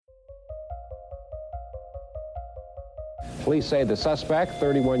Police say the suspect,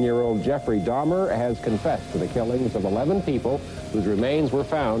 31-year-old Jeffrey Dahmer, has confessed to the killings of 11 people whose remains were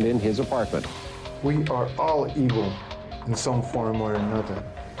found in his apartment. We are all evil in some form or another,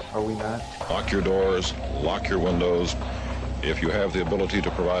 are we not? Lock your doors, lock your windows. If you have the ability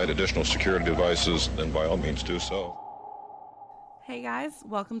to provide additional security devices, then by all means do so. Hey guys,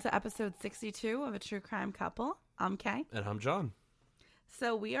 welcome to episode 62 of A True Crime Couple. I'm Kay. And I'm John.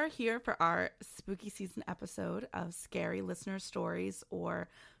 So we are here for our spooky season episode of Scary Listener Stories or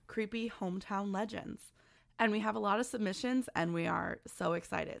Creepy Hometown Legends. And we have a lot of submissions and we are so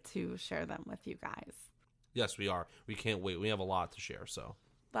excited to share them with you guys. Yes, we are. We can't wait. We have a lot to share, so.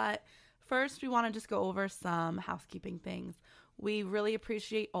 But first, we want to just go over some housekeeping things. We really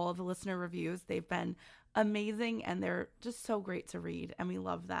appreciate all of the listener reviews. They've been amazing and they're just so great to read and we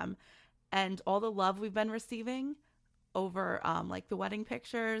love them. And all the love we've been receiving over like the wedding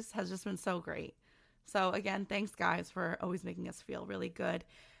pictures has just been so great. So again, thanks guys for always making us feel really good.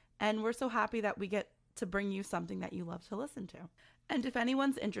 And we're so happy that we get to bring you something that you love to listen to. And if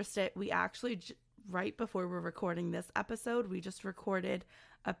anyone's interested, we actually right before we're recording this episode, we just recorded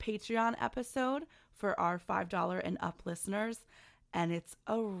a Patreon episode for our $5 and up listeners. And it's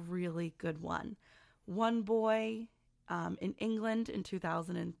a really good one. One boy in England in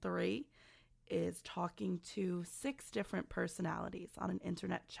 2003 is talking to 6 different personalities on an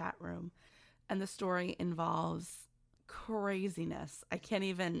internet chat room. And the story involves craziness. I can't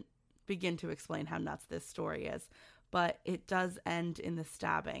even begin to explain how nuts this story is, but it does end in the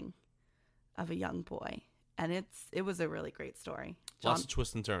stabbing of a young boy. And it was a really great story. John, lots of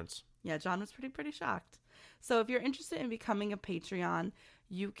twists and turns. Yeah, John was pretty shocked. So if you're interested in becoming a Patreon,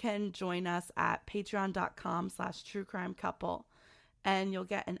 you can join us at patreon.com/truecrimecouple. And you'll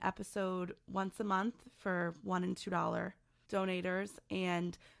get an episode once a month for $1 and $2 donators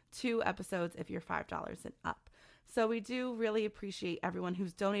and 2 episodes if you're $5 and up. So we do really appreciate everyone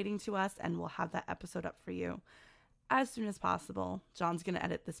who's donating to us, and we'll have that episode up for you as soon as possible. John's going to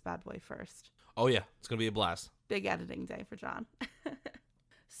edit this bad boy first. Oh, yeah. It's going to be a blast. Big editing day for John.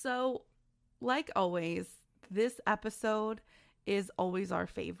 So, like always, this episode is always our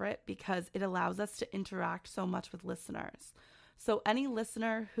favorite because it allows us to interact so much with listeners. So any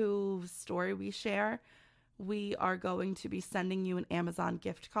listener whose story we share, we are going to be sending you an Amazon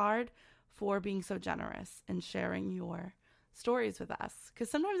gift card for being so generous and sharing your stories with us. Because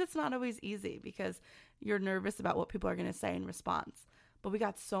sometimes it's not always easy because you're nervous about what people are going to say in response. But we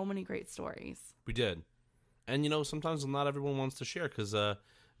got so many great stories. We did. And, sometimes not everyone wants to share because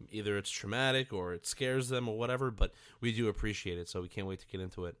either it's traumatic or it scares them or whatever. But we do appreciate it, so we can't wait to get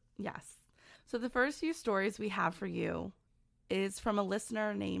into it. Yes. So the first few stories we have for you is from a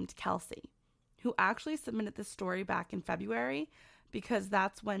listener named Kelsey, who actually submitted this story back in February because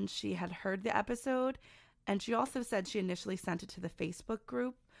that's when she had heard the episode. And she also said she initially sent it to the Facebook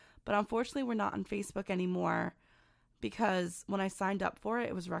group, but unfortunately we're not on Facebook anymore because when I signed up for it,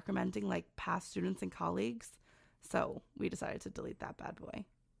 it was recommending like past students and colleagues. So we decided to delete that bad boy.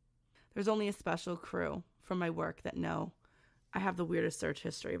 There's only a special crew from my work that know I have the weirdest search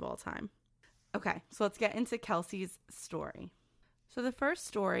history of all time. Okay, so let's get into Kelsey's story. So the first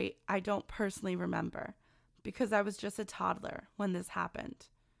story I don't personally remember because I was just a toddler when this happened.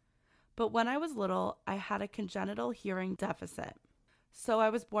 But when I was little, I had a congenital hearing deficit. So I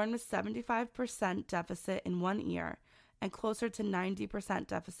was born with 75% deficit in one ear and closer to 90%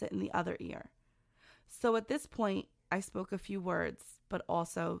 deficit in the other ear. So at this point, I spoke a few words, but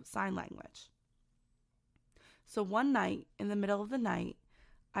also sign language. So one night, in the middle of the night,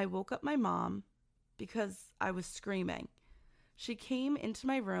 I woke up my mom because I was screaming. She came into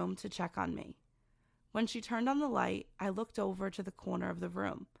my room to check on me. When she turned on the light, I looked over to the corner of the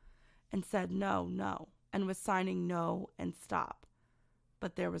room and said, "No, no," and was signing no and stop.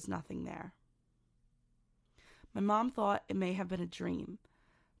 But there was nothing there. My mom thought it may have been a dream,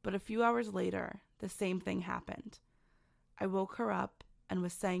 but a few hours later, the same thing happened. I woke her up and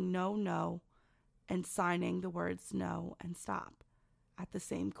was saying no, no, and signing the words no and stop at the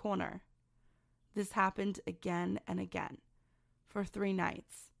same corner. This happened again and again for 3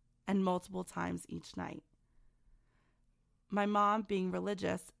 nights and multiple times each night. My mom, being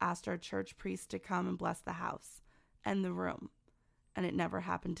religious, asked our church priest to come and bless the house and the room, and it never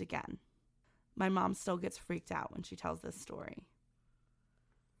happened again. My mom still gets freaked out when she tells this story.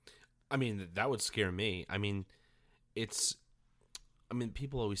 I mean, that would scare me. I mean,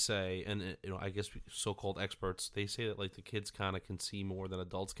 people always say, and I guess so-called experts, they say that like the kids kind of can see more than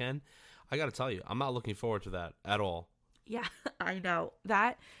adults can. I got to tell you, I'm not looking forward to that at all. Yeah, I know.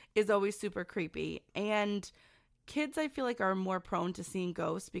 That is always super creepy. And kids, I feel like, are more prone to seeing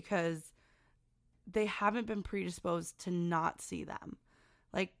ghosts because they haven't been predisposed to not see them.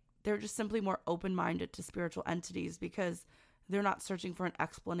 Like, they're just simply more open-minded to spiritual entities because they're not searching for an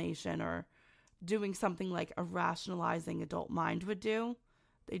explanation or doing something like a rationalizing adult mind would do.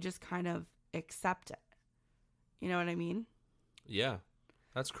 They just kind of accept it. You know what I mean? Yeah.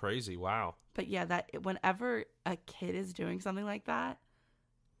 That's crazy. Wow. But yeah, that whenever a kid is doing something like that,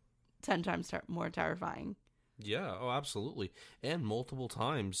 10 times more terrifying. Yeah. Oh, absolutely. And multiple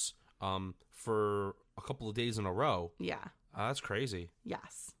times for a couple of days in a row. Yeah. That's crazy.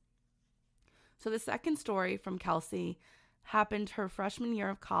 Yes. So the second story from Kelsey happened her freshman year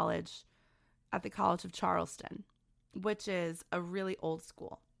of college at the College of Charleston, which is a really old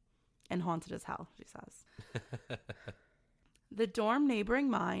school and haunted as hell, she says. The dorm neighboring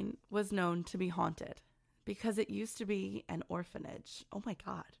mine was known to be haunted because it used to be an orphanage. Oh my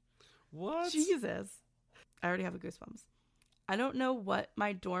God. What? Jesus. I already have a goosebumps. I don't know what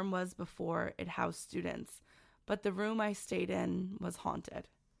my dorm was before it housed students, but the room I stayed in was haunted.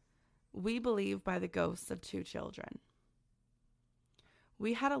 We believe by the ghosts of 2 children.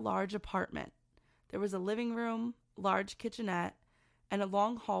 We had a large apartment. There was a living room, large kitchenette, and a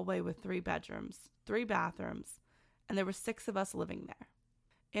long hallway with 3 bedrooms, 3 bathrooms, and there were 6 of us living there.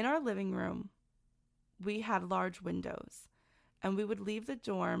 In our living room, we had large windows, and we would leave the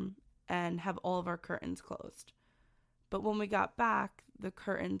dorm and have all of our curtains closed. But when we got back, the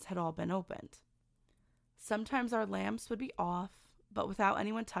curtains had all been opened. Sometimes our lamps would be off, but without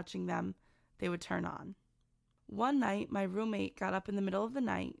anyone touching them, they would turn on. One night, my roommate got up in the middle of the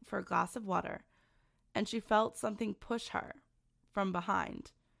night for a glass of water, and she felt something push her from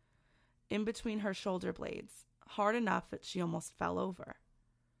behind, in between her shoulder blades, hard enough that she almost fell over.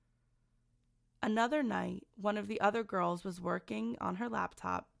 Another night, one of the other girls was working on her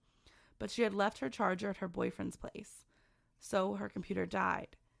laptop, but she had left her charger at her boyfriend's place, so her computer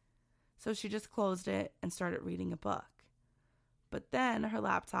died. So she just closed it and started reading a book. But then her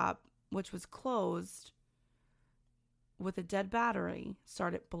laptop, which was closed with a dead battery,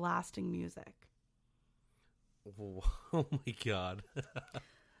 started blasting music. Oh my God.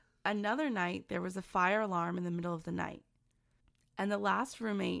 Another night, there was a fire alarm in the middle of the night. And the last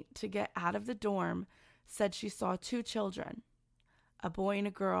roommate to get out of the dorm said she saw 2 children, a boy and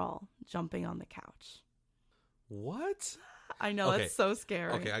a girl, jumping on the couch. What? I know, Okay. it's so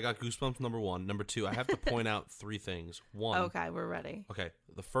scary. Okay, I got goosebumps, number 1. Number 2, I have to point out 3 things. 1. Okay, we're ready. Okay,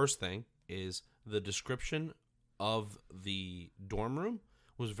 the first thing is the description of the dorm room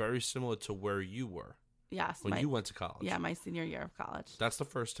was very similar to where you were Yes. when you went to college. Yeah, my senior year of college. That's the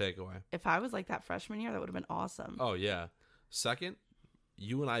first takeaway. If I was like that freshman year, that would have been awesome. Oh, yeah. Second,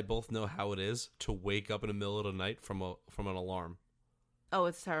 you and I both know how it is to wake up in the middle of the night from an alarm. Oh,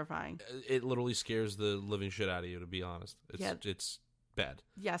 it's terrifying. It literally scares the living shit out of you, to be honest. It's bad.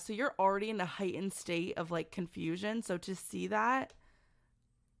 Yeah, so you're already in a heightened state of like confusion. So to see that,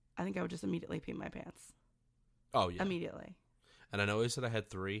 I think I would just immediately pee my pants. Oh, yeah. Immediately. And I know I said I had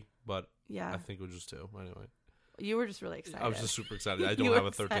 3, but Yeah. I think it was just 2. Anyway. You were just really excited. I was just super excited. I You don't were have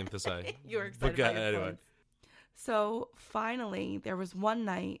a 13th to say. excited. You were But excited. About your anyway. points. So finally, there was one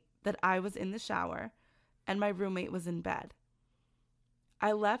night that I was in the shower and my roommate was in bed.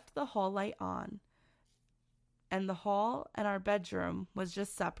 I left the hall light on, and the hall and our bedroom was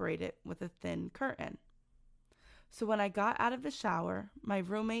just separated with a thin curtain. So when I got out of the shower, my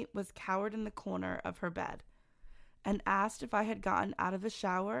roommate was cowered in the corner of her bed and asked if I had gotten out of the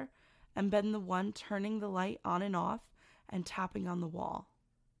shower and been the one turning the light on and off and tapping on the wall.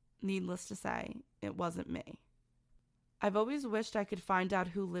 Needless to say, it wasn't me. I've always wished I could find out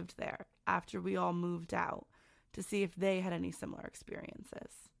who lived there after we all moved out to see if they had any similar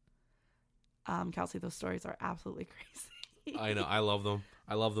experiences. Kelsey, those stories are absolutely crazy. I know. I love them.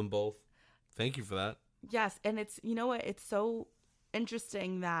 I love them both. Thank you for that. Yes, and it's, you know what, it's so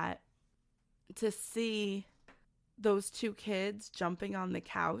interesting that to see those 2 kids jumping on the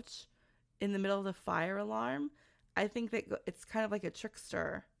couch in the middle of the fire alarm, I think that it's kind of like a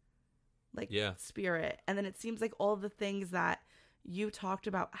trickster, like spirit. And then it seems like all the things that you talked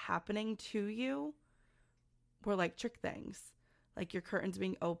about happening to you were like trick things. Like your curtains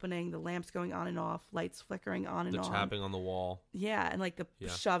being opening, the lamps going on and off, lights flickering on and on. The tapping on the wall. Yeah, and like the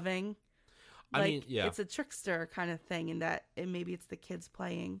shoving. I mean, it's a trickster kind of thing in that maybe it's the kids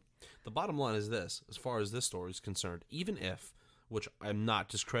playing. The bottom line is this, as far as this story is concerned, even if, which I'm not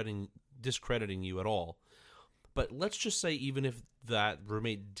discrediting you at all, but let's just say even if that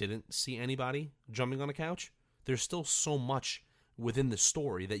roommate didn't see anybody jumping on a couch, there's still so much within the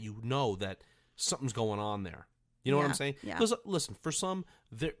story that you know that something's going on there. You know what I'm saying? Yeah. Because listen, for some,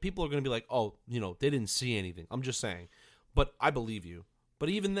 people are going to be like, oh, they didn't see anything. I'm just saying. But I believe you. But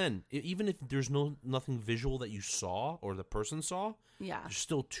even then, even if there's nothing visual that you saw or the person saw, Yeah. there's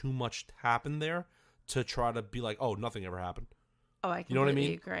still too much happened there to try to be like, oh, nothing ever happened. Oh, I completely You know what I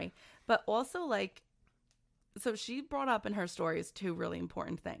mean? agree. But also, like, so she brought up in her stories two really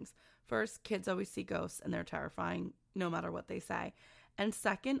important things. First, kids always see ghosts and they're terrifying no matter what they say. And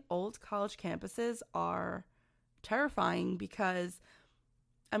second, old college campuses are terrifying because,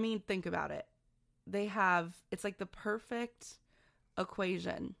 I mean, think about it. It's like the perfect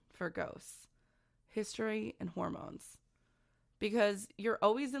equation for ghosts: history and hormones. Because you're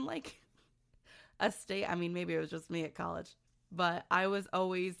always in like a state, I mean, maybe it was just me at college, but I was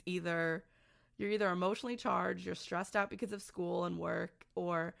always you're either emotionally charged, you're stressed out because of school and work,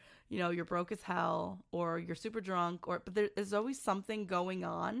 or, you know, you're broke as hell, or you're super drunk, but there's always something going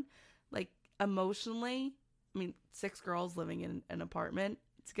on, like emotionally. I mean, 6 girls living in an apartment,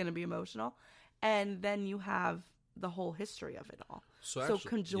 it's going to be emotional. And then you have the whole history of it all. So actually,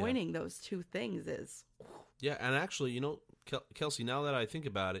 conjoining those two things is... Yeah, and actually, you know, Kelsey, now that I think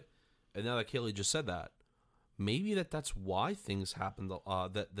about it, and now that Kaylee just said that, maybe that's why things happened,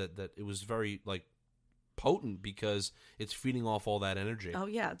 that it was very, like, potent, because it's feeding off all that energy. Oh,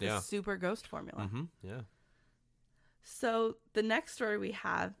 yeah, the super ghost formula. Mm-hmm, yeah. So the next story we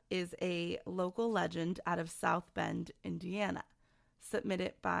have is a local legend out of South Bend, Indiana,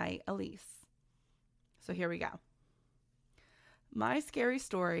 submitted by Elise. So here we go. My scary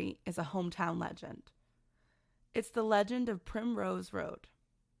story is a hometown legend. It's the legend of Primrose Road.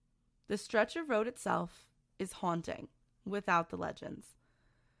 The stretch of road itself is haunting, without the legends.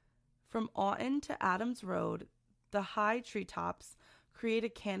 From Auten to Adams Road, the high treetops create a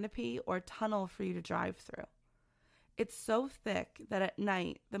canopy or tunnel for you to drive through. It's so thick that at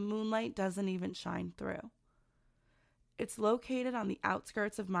night the moonlight doesn't even shine through. It's located on the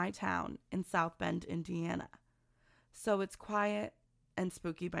outskirts of my town in South Bend, Indiana, so it's quiet and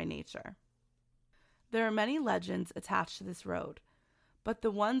spooky by nature. There are many legends attached to this road, but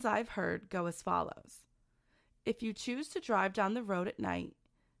the ones I've heard go as follows. If you choose to drive down the road at night,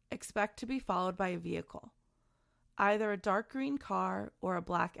 expect to be followed by a vehicle, either a dark green car or a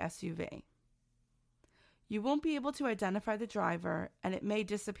black SUV. You won't be able to identify the driver, and it may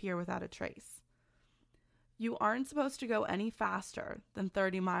disappear without a trace. You aren't supposed to go any faster than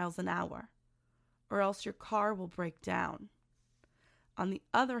 30 miles an hour, or else your car will break down. On the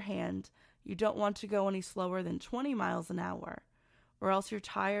other hand, you don't want to go any slower than 20 miles an hour, or else your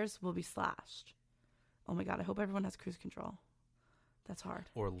tires will be slashed. Oh my God, I hope everyone has cruise control. That's hard.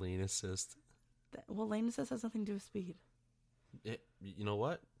 Or lane assist. Well, lane assist has nothing to do with speed. You know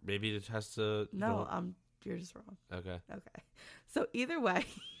what? Maybe it has to... No, you're just wrong. Okay. So either way,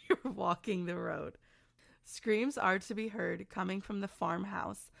 you're walking the road. Screams are to be heard coming from the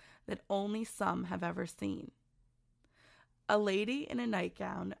farmhouse that only some have ever seen. A lady in a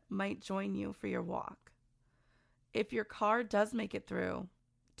nightgown might join you for your walk. If your car does make it through,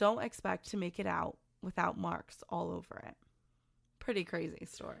 don't expect to make it out without marks all over it. Pretty crazy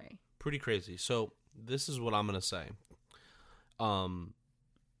story. Pretty crazy. So this is what I'm gonna say. And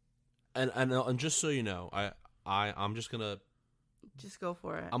just so you know, I'm just gonna go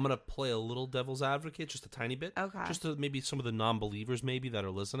for it. I'm gonna play a little devil's advocate, just a tiny bit. Okay. Just to maybe some of the non-believers maybe that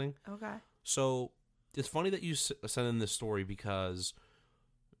are listening. Okay. So it's funny that you sent in this story, because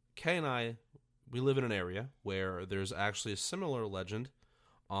Kay and I, we live in an area where there's actually a similar legend,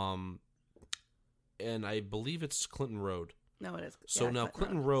 and I believe it's Clinton Road. No, it is. So now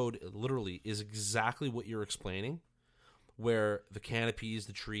Clinton Road literally is exactly what you're explaining, where the canopies,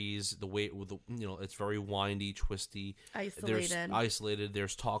 the trees, the way, it's very windy, twisty. Isolated.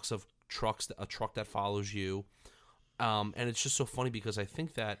 There's talks of a truck that follows you. And it's just so funny because I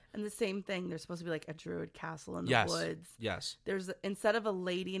think that... And the same thing, there's supposed to be like a druid castle in the woods. Yes. Instead of a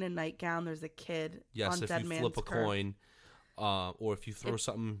lady in a nightgown, there's a kid on Dead Man's Curve. Yes, if you flip a coin, or if you throw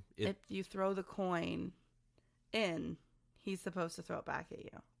something... If you throw the coin in, he's supposed to throw it back at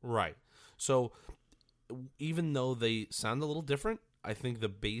you. Right. So even though they sound a little different, I think the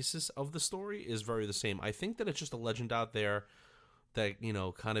basis of the story is very the same. I think that it's just a legend out there that,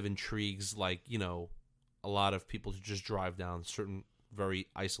 kind of intrigues, like, a lot of people to just drive down certain very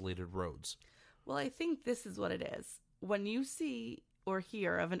isolated roads. Well, I think this is what it is. When you see or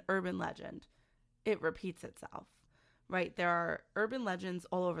hear of an urban legend, it repeats itself, right? There are urban legends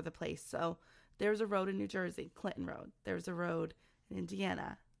all over the place. So there's a road in New Jersey, Clinton Road. There's a road in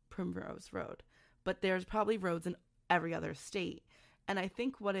Indiana, Primrose Road. But there's probably roads in every other state. And I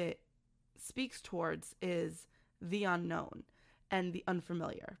think what it speaks towards is the unknown and the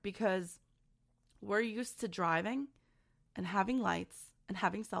unfamiliar, because we're used to driving and having lights and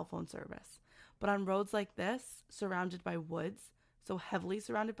having cell phone service. But on roads like this, surrounded by woods, so heavily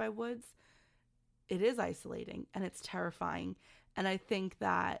surrounded by woods, it is isolating and it's terrifying. And I think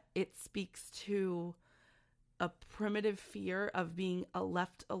that it speaks to a primitive fear of being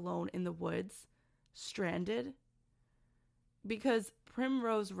left alone in the woods, stranded. Because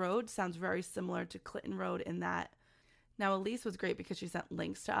Primrose Road sounds very similar to Clinton Road in that. Now, Elise was great because she sent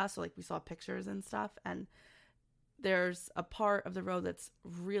links to us, so like we saw pictures and stuff. And there's a part of the road that's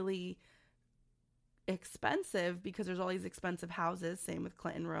really expensive because there's all these expensive houses, same with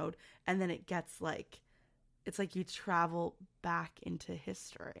Clinton Road. And then it gets like, it's like you travel back into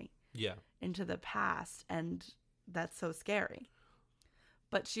history. Yeah. Into the past. And that's so scary.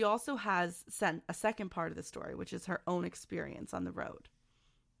 But she also has sent a second part of the story, which is her own experience on the road.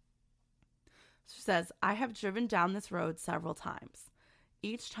 She says, I have driven down this road several times,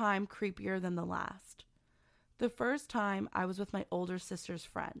 each time creepier than the last. The first time I was with my older sister's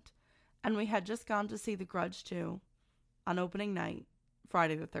friend, and we had just gone to see The Grudge 2 on opening night,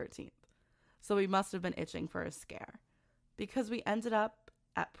 Friday the 13th. So we must have been itching for a scare, because we ended up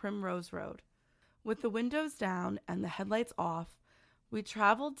at Primrose Road. With the windows down and the headlights off, we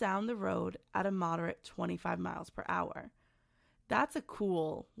traveled down the road at a moderate 25 miles per hour. That's a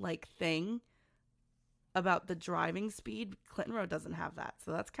cool, thing about the driving speed. Clinton Road doesn't have that,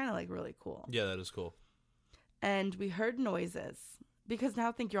 so that's kind of, really cool. Yeah, that is cool. And we heard noises, because now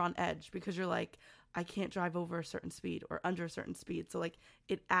I think you're on edge, because you're like, I can't drive over a certain speed or under a certain speed. So,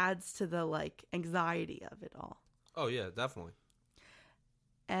 it adds to the, anxiety of it all. Oh, yeah, definitely.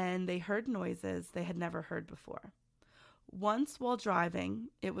 And they heard noises they had never heard before. Once while driving,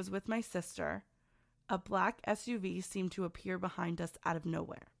 it was with my sister, a black SUV seemed to appear behind us out of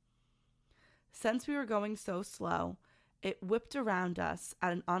nowhere. Since we were going so slow, it whipped around us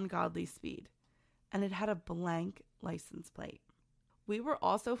at an ungodly speed, and it had a blank license plate. We were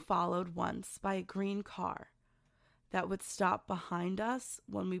also followed once by a green car that would stop behind us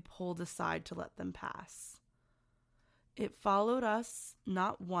when we pulled aside to let them pass. It followed us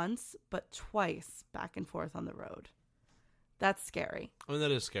not once, but twice back and forth on the road. That's scary. I mean,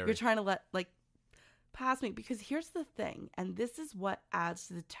 that is scary. You're trying to let, pass me. Because here's the thing, and this is what adds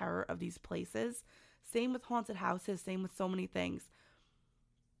to the terror of these places. Same with haunted houses, same with so many things.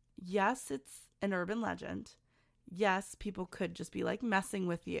 Yes, it's an urban legend. Yes, people could just be, messing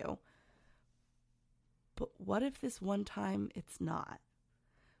with you. But what if this one time it's not?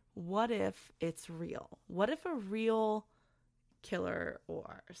 What if it's real? What if a real killer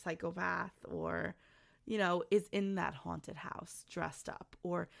or psychopath or is in that haunted house dressed up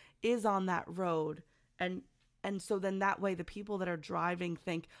or is on that road. And so then that way the people that are driving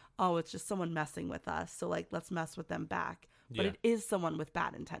think, oh, it's just someone messing with us. So let's mess with them back. But it is someone with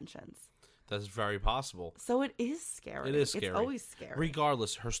bad intentions. That's very possible. So it is scary. It is scary. It's always scary.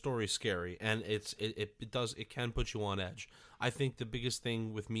 Regardless, her story is scary, and it can put you on edge. I think the biggest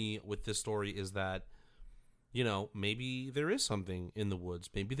thing with me with this story is that, maybe there is something in the woods.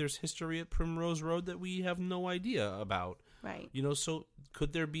 Maybe there's history at Primrose Road that we have no idea about. Right. So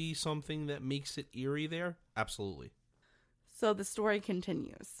could there be something that makes it eerie there? Absolutely. So the story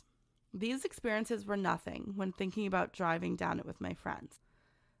continues. These experiences were nothing when thinking about driving down it with my friends.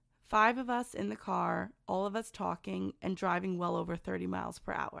 5 of us in the car, all of us talking and driving well over 30 miles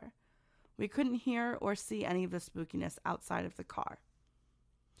per hour. We couldn't hear or see any of the spookiness outside of the car.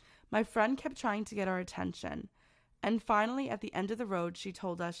 My friend kept trying to get our attention, and finally at the end of the road she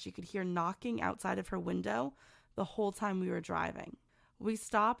told us she could hear knocking outside of her window the whole time we were driving. We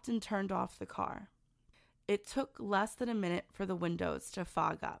stopped and turned off the car. It took less than a minute for the windows to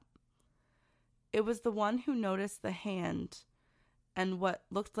fog up. It was the one who noticed the hand and what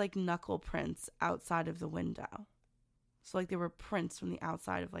looked like knuckle prints outside of the window. So there were prints from the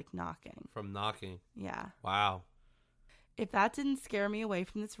outside of knocking. From knocking. Yeah. Wow. If that didn't scare me away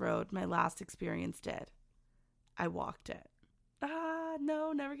from this road, my last experience did. I walked it.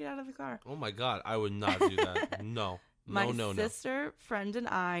 No, never get out of the car. Oh my God, I would not do that. No. My sister, friend, and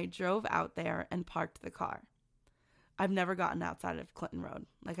I drove out there and parked the car. I've never gotten outside of Clinton Road.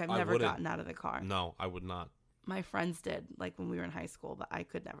 I've never gotten out of the car. No, I would not. My friends did, when we were in high school, but I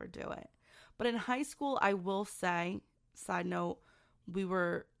could never do it. But in high school, I will say, side note, we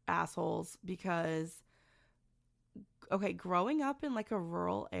were assholes because, growing up in a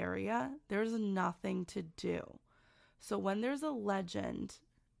rural area, there's nothing to do. So when there's a legend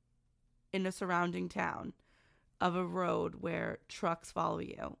in a surrounding town of a road where trucks follow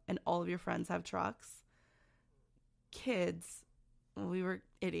you and all of your friends have trucks, kids, we were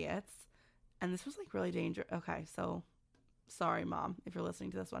idiots. And this was really dangerous. Okay, so sorry, Mom, if you're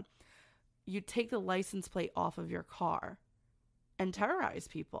listening to this one. You take the license plate off of your car and terrorize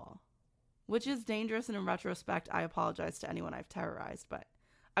people which is dangerous. And in retrospect, I apologize to anyone I've terrorized, but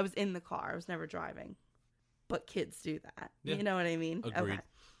I was in the car. I was never driving. But kids do that. Yeah. You know what I mean? Agreed. Okay.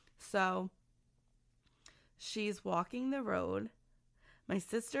 So she's walking the road. My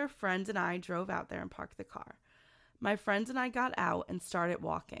sister, friends, and I drove out there and parked the car. My friends and I got out and started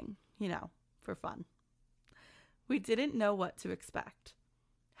walking, for fun. We didn't know what to expect.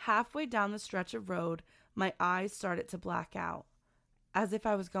 Halfway down the stretch of road, my eyes started to black out, as if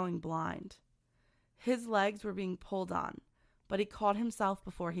I was going blind. His legs were being pulled on, but he caught himself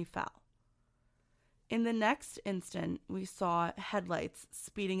before he fell. In the next instant, we saw headlights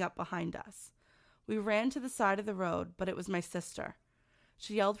speeding up behind us. We ran to the side of the road, but it was my sister.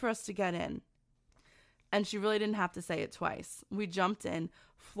 She yelled for us to get in, and she really didn't have to say it twice. We jumped in,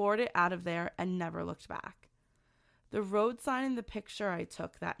 floored it out of there, and never looked back. The road sign in the picture I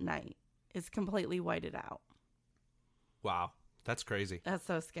took that night is completely whited out. Wow, that's crazy. That's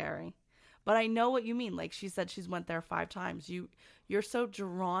so scary. But I know what you mean. Like she said, she's went there 5 times. You're so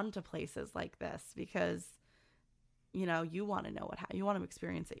drawn to places like this because, you want to know you want to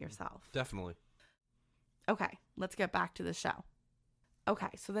experience it yourself. Definitely. Okay, let's get back to the show. Okay,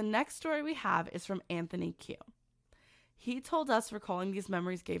 so the next story we have is from Anthony Q. He told us recalling these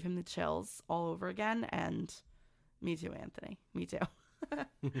memories gave him the chills all over again, and me too, Anthony. Me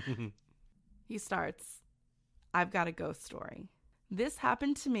too. He starts, I've got a ghost story. This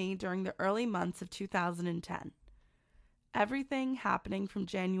happened to me during the early months of 2010. Everything happening from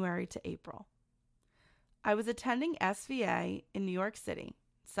January to April. I was attending SVA in New York City,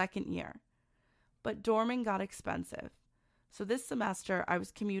 second year, but dorming got expensive. So this semester, I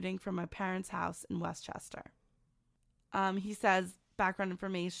was commuting from my parents' house in Westchester. He says, background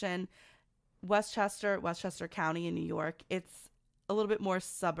information, Westchester County in New York, it's a little bit more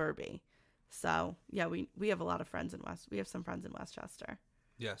suburby. So, yeah, we have a lot of friends we have some friends in Westchester.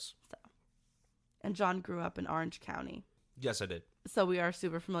 Yes. And John grew up in Orange County. Yes, I did. So we are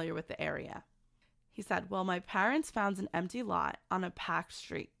super familiar with the area. He said, well, my parents found an empty lot on a packed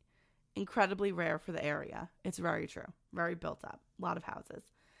street. Incredibly rare for the area. It's very true. Very built up. A lot of houses.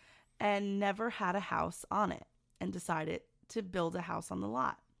 And never had a house on it and decided to build a house on the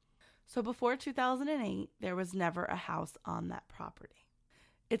lot. So before 2008, there was never a house on that property.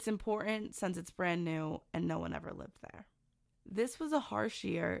 It's important since it's brand new and no one ever lived there. This was a harsh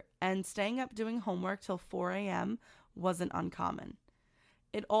year, and staying up doing homework till 4 a.m. wasn't uncommon.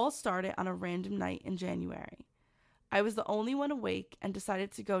 It all started on a random night in January. I was the only one awake and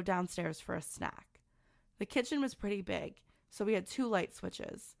decided to go downstairs for a snack. The kitchen was pretty big, so we had 2 light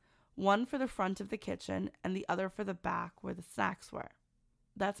switches, one for the front of the kitchen and the other for the back where the snacks were.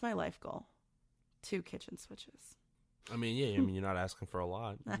 That's my life goal. 2 kitchen switches. I mean, yeah, you're not asking for a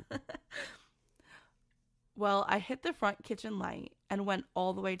lot. Well, I hit the front kitchen light and went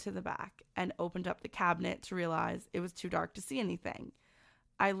all the way to the back and opened up the cabinet to realize it was too dark to see anything.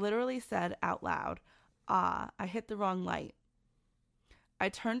 I literally said out loud, I hit the wrong light. I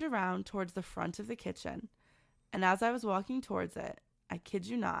turned around towards the front of the kitchen, and as I was walking towards it, I kid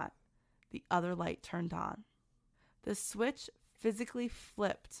you not, the other light turned on. The switch physically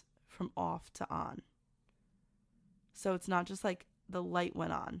flipped from off to on. So it's not just like the light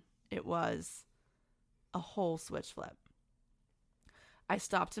went on. It was a whole switch flip. I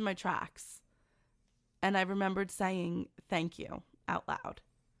stopped in my tracks, and I remembered saying thank you out loud.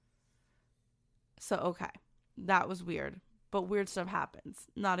 So, okay, that was weird, but weird stuff happens.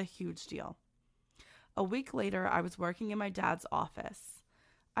 Not a huge deal. A week later, I was working in my dad's office.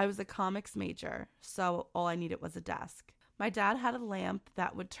 I was a comics major, so all I needed was a desk. My dad had a lamp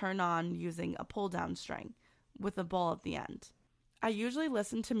that would turn on using a pull-down string with a ball at the end. I usually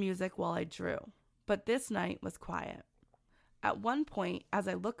listened to music while I drew, but this night was quiet. At one point, as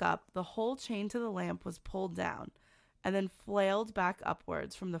I look up, the whole chain to the lamp was pulled down and then flailed back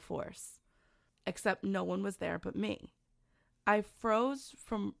upwards from the force. Except no one was there but me. I froze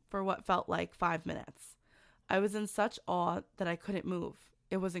for what felt like 5 minutes. I was in such awe that I couldn't move.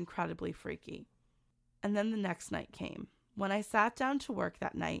 It was incredibly freaky. And then the next night came. When I sat down to work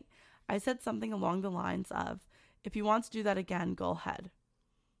that night, I said something along the lines of, if you want to do that again, go ahead.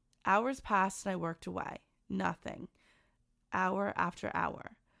 Hours passed and I worked away. Nothing. Hour after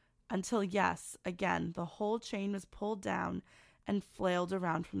hour. Until, yes, again, the whole chain was pulled down and flailed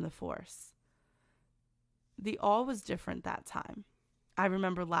around from the force. The awe was different that time. I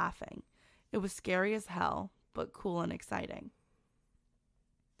remember laughing. It was scary as hell, but cool and exciting.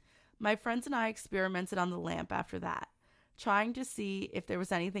 My friends and I experimented on the lamp after that, trying to see if there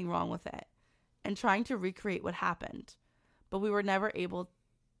was anything wrong with it, and trying to recreate what happened, but we were never able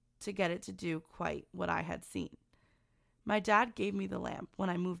to get it to do quite what I had seen. My dad gave me the lamp when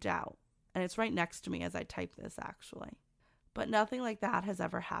I moved out, and it's right next to me as I type this, actually. But nothing like that has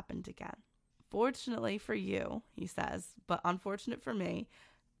ever happened again. Fortunately for you, he says, but unfortunate for me,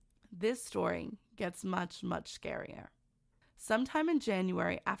 this story gets much, much scarier. Sometime in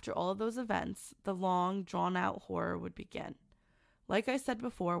January, after all of those events, the long, drawn-out horror would begin. Like I said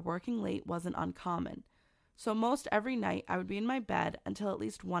before, working late wasn't uncommon, so most every night I would be in my bed until at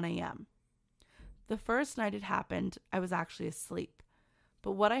least 1 a.m. The first night it happened, I was actually asleep,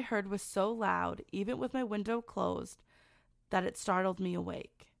 but what I heard was so loud, even with my window closed, that it startled me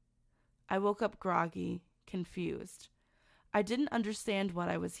awake. I woke up groggy, confused. I didn't understand what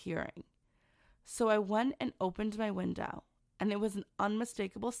I was hearing. So I went and opened my window, and it was an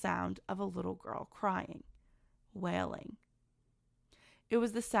unmistakable sound of a little girl crying, wailing. It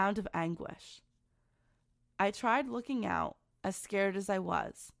was the sound of anguish. I tried looking out, as scared as I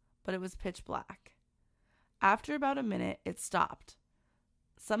was, but it was pitch black. After about a minute, it stopped.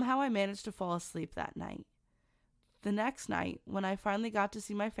 Somehow I managed to fall asleep that night. The next night, when I finally got to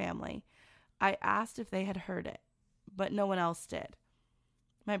see my family, I asked if they had heard it, but no one else did.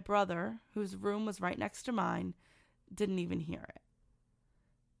 My brother, whose room was right next to mine, didn't even hear it.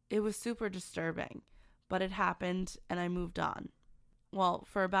 It was super disturbing, but it happened and I moved on. Well,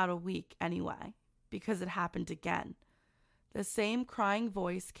 for about a week anyway, because it happened again. The same crying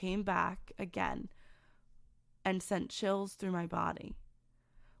voice came back again and sent chills through my body.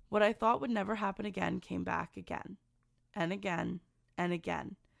 What I thought would never happen again came back again, and again, and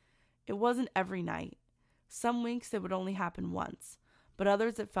again. It wasn't every night. Some weeks it would only happen once, but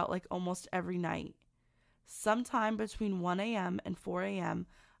others it felt like almost every night. Sometime between 1 a.m. and 4 a.m.,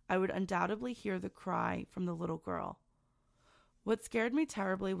 I would undoubtedly hear the cry from the little girl. What scared me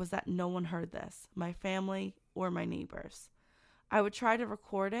terribly was that no one heard this, my family or my neighbors. I would try to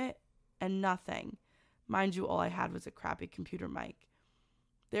record it, and nothing. Mind you, all I had was a crappy computer mic.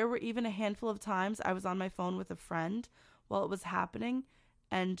 There were even a handful of times I was on my phone with a friend while it was happening,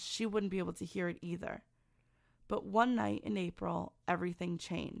 and she wouldn't be able to hear it either. But one night in April, everything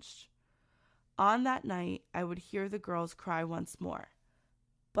changed. On that night, I would hear the girls cry once more.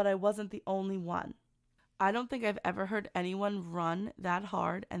 But I wasn't the only one. I don't think I've ever heard anyone run that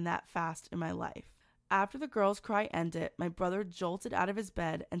hard and that fast in my life. After the girls' cry ended, my brother jolted out of his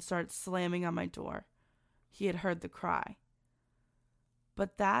bed and started slamming on my door. He had heard the cry.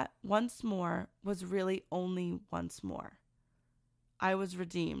 But that once more was really only once more. I was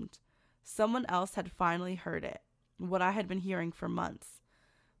redeemed. Someone else had finally heard it, what I had been hearing for months.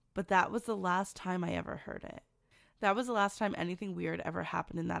 But that was the last time I ever heard it. That was the last time anything weird ever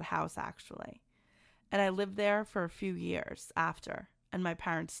happened in that house, actually. And I lived there for a few years after, and my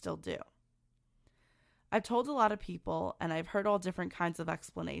parents still do. I've told a lot of people, and I've heard all different kinds of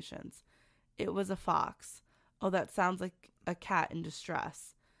explanations. It was a fox. Oh, that sounds like a cat in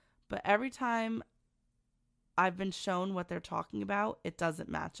distress. But every time I've been shown what they're talking about, it doesn't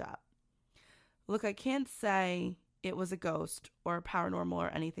match up. Look, I can't say it was a ghost or a paranormal or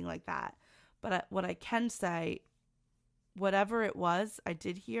anything like that. But what I can say, whatever it was I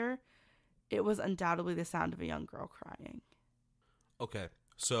did hear, it was undoubtedly the sound of a young girl crying. Okay,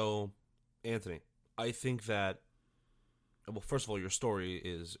 so, Anthony, I think that, well, first of all, your story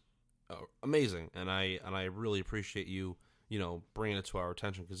is amazing, and I really appreciate you, bringing it to our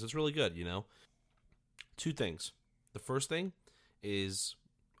attention, because it's really good, Two things. The first thing is,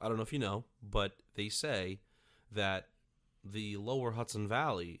 I don't know if you know, but they say that the lower Hudson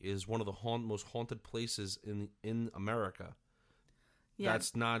Valley is one of the most haunted places in America. Yeah.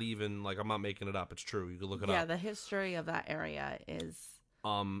 That's not even, I'm not making it up. It's true. You can look it up. Yeah, the history of that area is...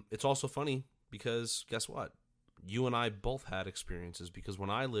 It's also funny because, guess what? You and I both had experiences, because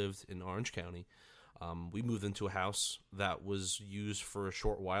when I lived in Orange County, we moved into a house that was used for a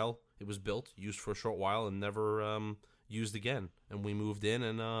short while. It was built, used for a short while, and never used again. And we moved in,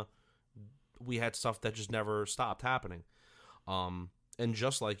 and we had stuff that just never stopped happening. And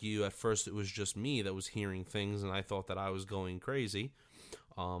just like you, at first it was just me that was hearing things, and I thought that I was going crazy.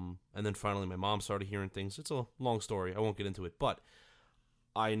 And then finally my mom started hearing things. It's a long story. I won't get into it. But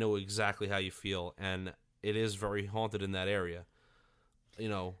I know exactly how you feel, and it is very haunted in that area.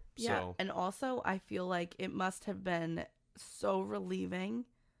 Yeah, so. And also I feel like it must have been so relieving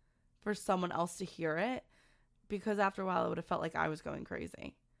for someone else to hear it, because after a while it would have felt like I was going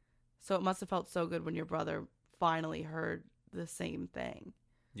crazy. So it must have felt so good when your brother finally heard the same thing.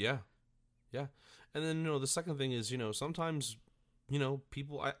 Yeah. And then, the second thing is, sometimes,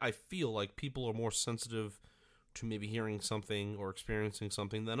 people, I feel like people are more sensitive to maybe hearing something or experiencing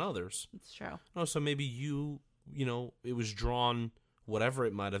something than others. It's true. So maybe it was drawn, whatever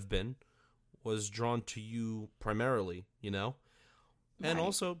it might have been, was drawn to you primarily, And Right.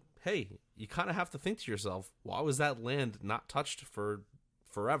 also, hey, you kind of have to think to yourself, why was that land not touched for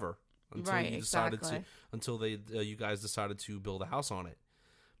forever until Right, you decided exactly. you guys decided to build a house on it?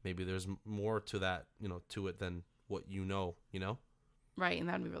 Maybe there's more to that, to it than what you know. Right, and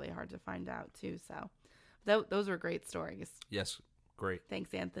that'd be really hard to find out too. So, those were great stories. Yes, great.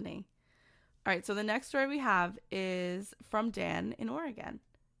 Thanks, Anthony. All right, so the next story we have is from Dan in Oregon.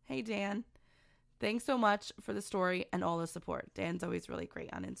 Hey, Dan. Thanks so much for the story and all the support. Dan's always really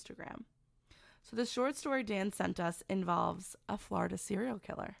great on Instagram. So the short story Dan sent us involves a Florida serial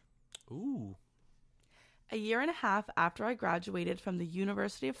killer. Ooh. A year and a half after I graduated from the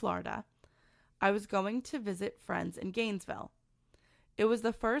University of Florida, I was going to visit friends in Gainesville. It was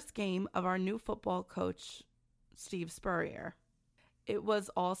the first game of our new football coach, Steve Spurrier. It was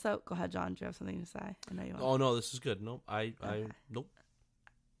also... Go ahead, John. Do you have something to say? I know you want. Oh, no, this is good. Nope. Nope.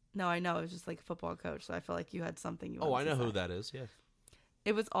 No, I know. It was just like a football coach, so I feel like you had something you Oh, wanted I know to who say. that is, yeah.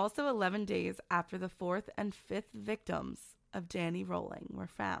 It was also 11 days after the fourth and fifth victims of Danny Rolling were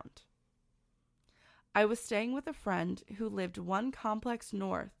found. I was staying with a friend who lived one complex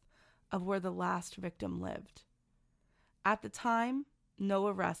north of where the last victim lived. At the time, no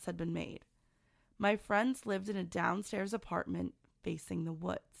arrests had been made. My friends lived in a downstairs apartment facing the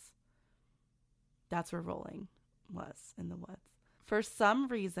woods. That's where Rolling was, in the woods. For some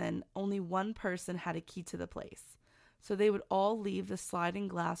reason, only one person had a key to the place, so they would all leave the sliding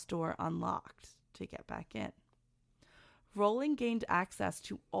glass door unlocked to get back in. Rolling gained access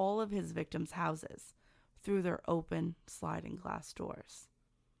to all of his victims' houses through their open sliding glass doors.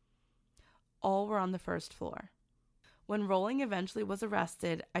 All were on the first floor. When Rolling eventually was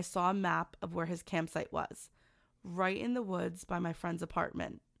arrested, I saw a map of where his campsite was, right in the woods by my friend's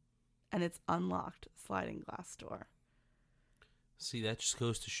apartment, and its unlocked sliding glass door. See, that just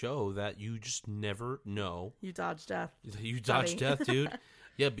goes to show that you just never know. You dodged death. You dodge death, dude.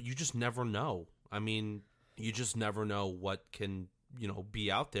 Yeah, but you just never know. I mean, you just never know what can,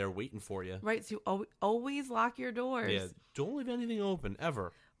 be out there waiting for you. Right, so you always lock your doors. Yeah, don't leave anything open,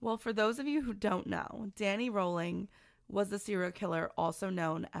 ever. Well, for those of you who don't know, Danny Rolling was the serial killer also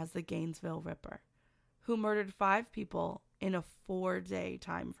known as the Gainesville Ripper, who murdered 5 people in a 4-day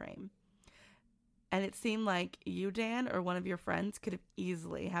time frame. And it seemed like you, Dan, or one of your friends could have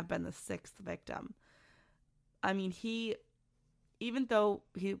easily have been the 6th victim. I mean, even though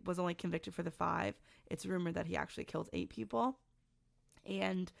he was only convicted for the 5, it's rumored that he actually killed 8 people.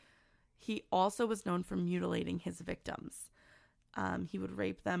 And he also was known for mutilating his victims. He would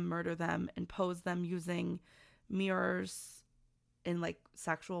rape them, murder them, and pose them using mirrors in like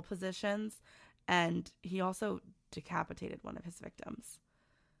sexual positions. And he also decapitated one of his victims.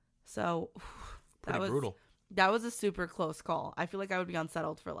 So Pretty brutal. That was a super close call. I feel like I would be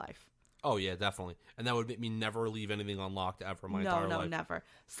unsettled for life. Oh, yeah, definitely. And that would make me never leave anything unlocked ever in my entire life. No, never.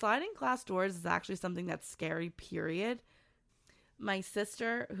 Sliding glass doors is actually something that's scary, period. My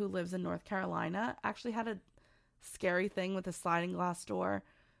sister, who lives in North Carolina, actually had a scary thing with a sliding glass door.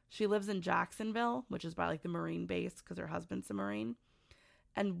 She lives in Jacksonville, which is by like the Marine base because her husband's a Marine.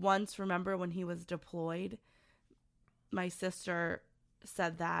 And once, remember when he was deployed, my sister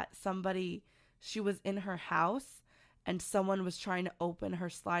said that she was in her house and someone was trying to open her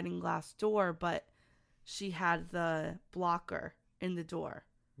sliding glass door, but she had the blocker in the door.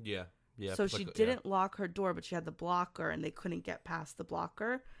 Yeah. Yeah. So she didn't lock her door, but she had the blocker and they couldn't get past the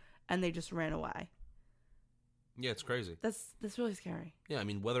blocker and they just ran away. Yeah, it's crazy. That's really scary. Yeah, I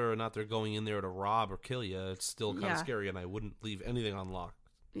mean, whether or not they're going in there to rob or kill you, it's still kind of scary, and I wouldn't leave anything unlocked.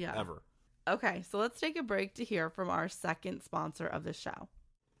 Yeah. Ever. Okay, so let's take a break to hear from our second sponsor of the show.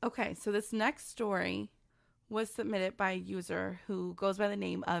 Okay, so this next story was submitted by a user who goes by the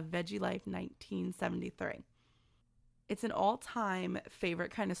name of VeggieLife1973. It's an all-time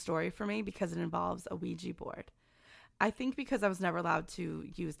favorite kind of story for me because it involves a Ouija board. I think because I was never allowed to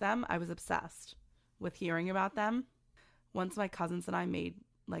use them, I was obsessed with hearing about them. Once my cousins and I made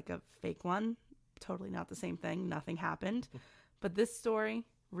like a fake one, totally not the same thing, nothing happened. But this story,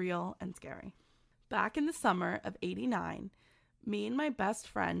 real and scary. Back in the summer of '89, me and my best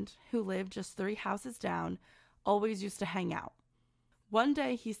friend, who lived just 3 houses down, always used to hang out. One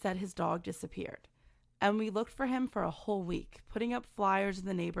day he said his dog disappeared, and we looked for him for a whole week, putting up flyers in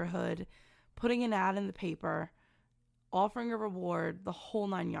the neighborhood, putting an ad in the paper, offering a reward, the whole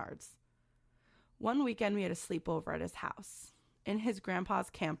 9 yards. One weekend we had a sleepover at his house, in his grandpa's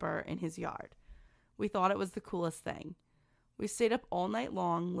camper in his yard. We thought it was the coolest thing. We stayed up all night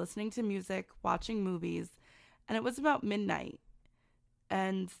long, listening to music, watching movies, and it was about midnight.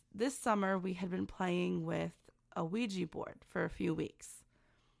 And this summer we had been playing with a Ouija board for a few weeks.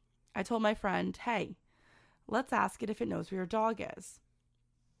 I told my friend, hey, let's ask it if it knows where your dog is.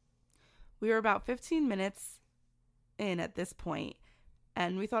 We were about 15 minutes in at this point,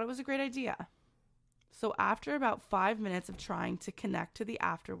 and we thought it was a great idea. So after about 5 minutes of trying to connect to the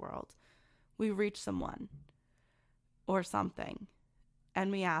afterworld, we reached someone or something,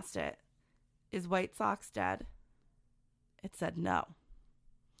 and we asked it, "Is White Sox dead?" It said no.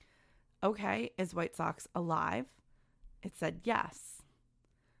 "Okay, is White Sox alive?" It said yes.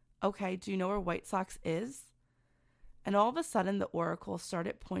 "Okay, do you know where White Sox is?" And all of a sudden, the oracle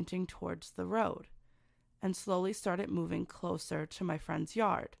started pointing towards the road and slowly started moving closer to my friend's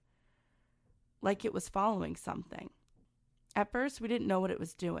yard, like it was following something. At first, we didn't know what it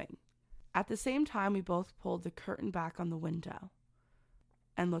was doing. At the same time, we both pulled the curtain back on the window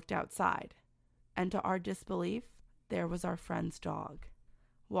and looked outside. And to our disbelief, there was our friend's dog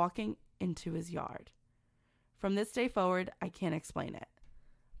walking into his yard. From this day forward, I can't explain it,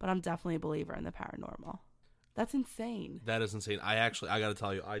 but I'm definitely a believer in the paranormal. That's insane. That is insane. I got to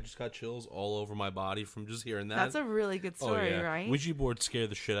tell you, I just got chills all over my body from just hearing that. That's a really good story, right? Ouija boards scare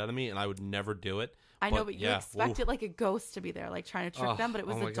the shit out of me, and I would never do it. I know, but you expected like a ghost to be there, like trying to trick them, but it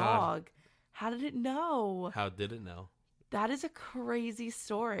was a dog. God. How did it know? How did it know? That is a crazy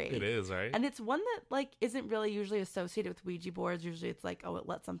story. It is, right? And it's one that like isn't really usually associated with Ouija boards. Usually it's like, oh, it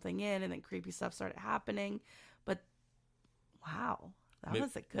let something in and then creepy stuff started happening. But wow, that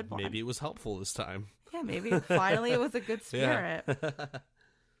was a good one. Maybe it was helpful this time. Yeah, maybe finally it was a good spirit.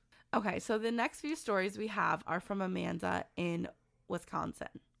 Okay, so the next few stories we have are from Amanda in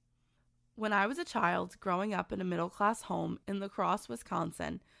Wisconsin. When I was a child growing up in a middle-class home in La Crosse,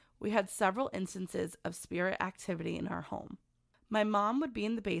 Wisconsin, we had several instances of spirit activity in our home. My mom would be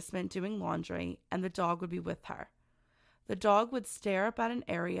in the basement doing laundry, and the dog would be with her. The dog would stare up at an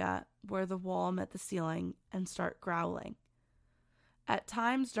area where the wall met the ceiling and start growling. At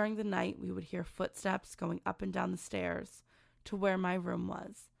times during the night, we would hear footsteps going up and down the stairs to where my room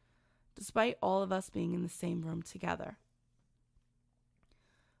was, despite all of us being in the same room together.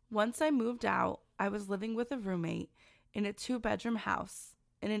 Once I moved out, I was living with a roommate in a 2-bedroom house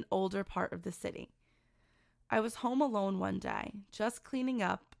in an older part of the city. I was home alone one day, just cleaning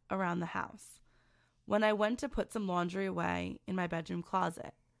up around the house, when I went to put some laundry away in my bedroom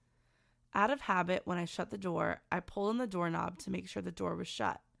closet. Out of habit, when I shut the door, I pulled on the doorknob to make sure the door was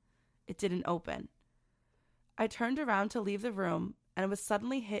shut. It didn't open. I turned around to leave the room and was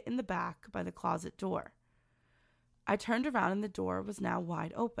suddenly hit in the back by the closet door. I turned around and the door was now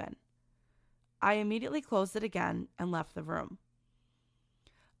wide open. I immediately closed it again and left the room.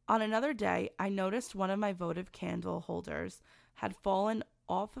 On another day, I noticed one of my votive candle holders had fallen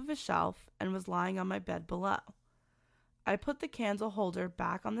off of a shelf and was lying on my bed below. I put the candle holder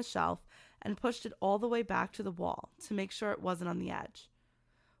back on the shelf and pushed it all the way back to the wall to make sure it wasn't on the edge.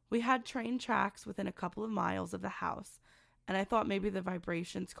 We had train tracks within a couple of miles of the house, and I thought maybe the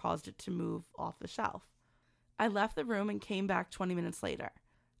vibrations caused it to move off the shelf. I left the room and came back 20 minutes later,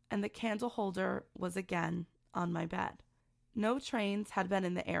 and the candle holder was again on my bed. No trains had been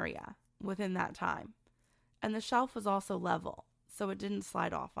in the area within that time, and the shelf was also level, so it didn't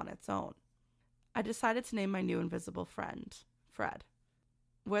slide off on its own. I decided to name my new invisible friend Fred.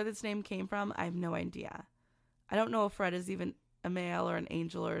 Where this name came from, I have no idea. I don't know if Fred is even a male or an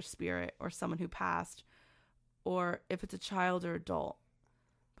angel or a spirit or someone who passed, or if it's a child or adult.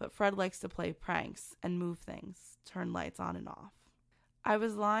 But Fred likes to play pranks and move things, turn lights on and off. I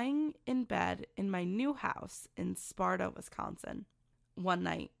was lying in bed in my new house in Sparta, Wisconsin, one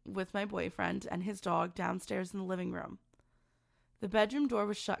night with my boyfriend and his dog downstairs in the living room. The bedroom door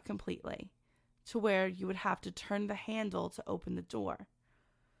was shut completely, to where you would have to turn the handle to open the door.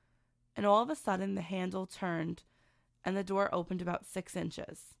 And all of a sudden, the handle turned and the door opened about 6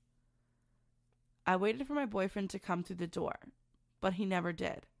 inches. I waited for my boyfriend to come through the door, but he never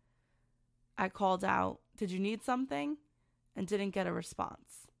did. I called out, "Did you need something?" and didn't get a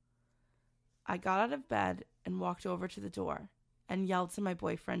response. I got out of bed and walked over to the door and yelled to my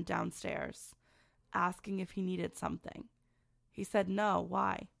boyfriend downstairs, asking if he needed something. He said no,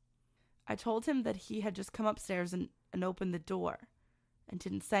 why? I told him that he had just come upstairs and opened the door and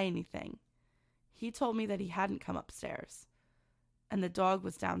didn't say anything. He told me that he hadn't come upstairs, and the dog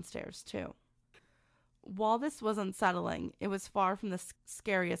was downstairs too. While this was unsettling, it was far from the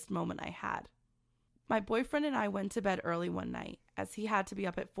scariest moment I had. My boyfriend and I went to bed early one night, as he had to be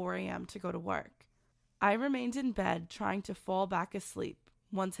up at 4 a.m. to go to work. I remained in bed trying to fall back asleep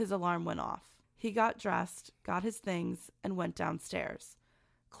once his alarm went off. He got dressed, got his things, and went downstairs,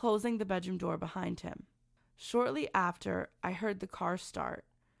 closing the bedroom door behind him. Shortly after, I heard the car start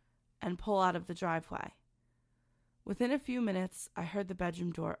and pull out of the driveway. Within a few minutes, I heard the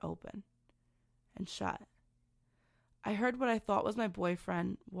bedroom door open and shut. I heard what I thought was my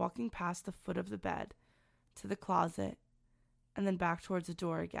boyfriend walking past the foot of the bed to the closet and then back towards the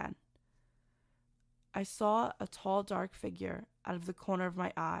door again. I saw a tall, dark figure out of the corner of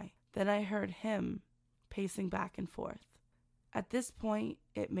my eye. Then I heard him pacing back and forth. At this point,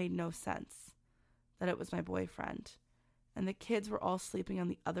 it made no sense that it was my boyfriend, and the kids were all sleeping on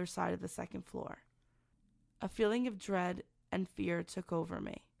the other side of the second floor. A feeling of dread and fear took over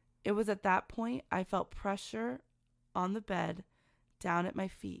me. It was at that point I felt pressure on the bed down at my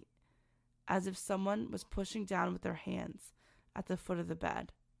feet, as if someone was pushing down with their hands at the foot of the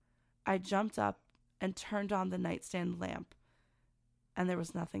bed. I jumped up and turned on the nightstand lamp, and there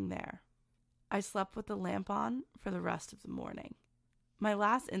was nothing there. I slept with the lamp on for the rest of the morning. My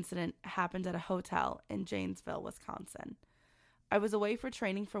last incident happened at a hotel in Janesville, Wisconsin. I was away for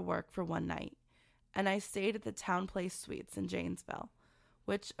training for work for one night, and I stayed at the Town Place Suites in Janesville,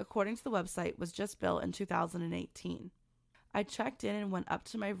 which, according to the website, was just built in 2018. I checked in and went up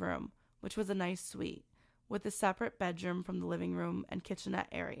to my room, which was a nice suite, with a separate bedroom from the living room and kitchenette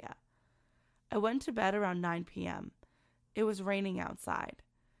area. I went to bed around 9 p.m. It was raining outside.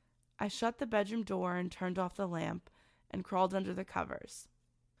 I shut the bedroom door and turned off the lamp and crawled under the covers.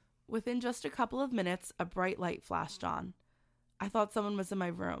 Within just a couple of minutes, a bright light flashed on. I thought someone was in my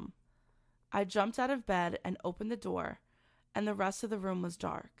room. I jumped out of bed and opened the door, and the rest of the room was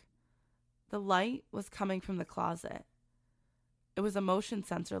dark. The light was coming from the closet. It was a motion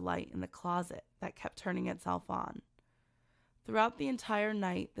sensor light in the closet that kept turning itself on. Throughout the entire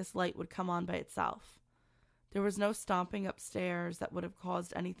night, this light would come on by itself. There was no stomping upstairs that would have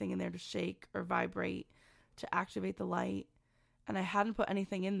caused anything in there to shake or vibrate to activate the light, and I hadn't put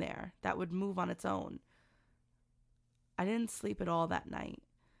anything in there that would move on its own. I didn't sleep at all that night.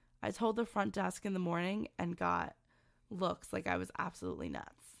 I told the front desk in the morning and got looks like I was absolutely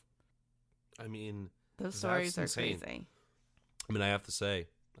nuts. I mean, those stories are insane. crazy. I mean, I have to say,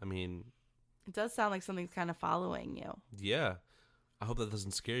 It does sound like something's kind of following you. yeah. I hope that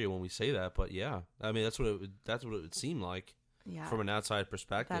doesn't scare you when we say that, but yeah. I mean, that's what it would seem like Yeah. from an outside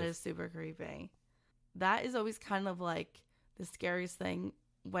perspective. That is super creepy. That is always kind of like the scariest thing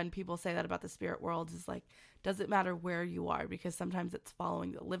when people say that about the spirit world is like, does it matter where you are? Because sometimes it's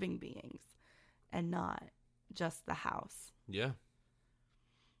following the living beings and not just the house. Yeah.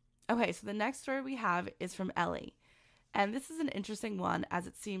 Okay, so the next story we have is from Ellie. And this is an interesting one as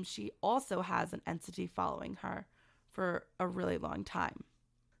it seems she also has an entity following her for a really long time.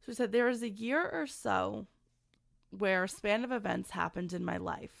 So she said, there was a year or so where a span of events happened in my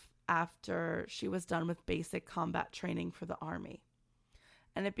life after she was done with basic combat training for the Army.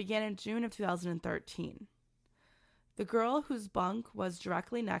 And it began in June of 2013. The girl whose bunk was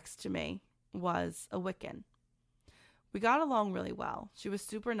directly next to me was a Wiccan. We got along really well. She was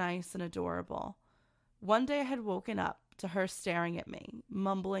super nice and adorable. One day I had woken up to her staring at me,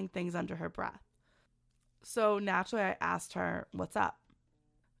 mumbling things under her breath. So naturally I asked her, what's up?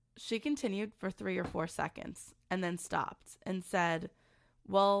 She continued for 3 or 4 seconds and then stopped and said,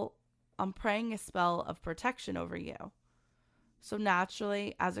 well, I'm praying a spell of protection over you. So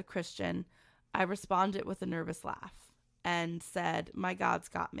naturally, as a Christian, I responded with a nervous laugh and said, my God's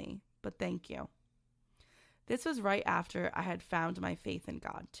got me, but thank you. This was right after I had found my faith in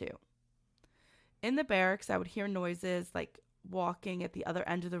God too. In the barracks, I would hear noises like walking at the other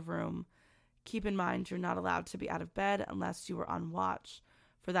end of the room. Keep in mind, you're not allowed to be out of bed unless you were on watch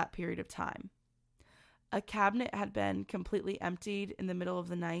for that period of time. A cabinet had been completely emptied in the middle of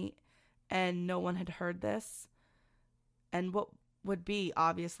the night, and no one had heard this. And what would be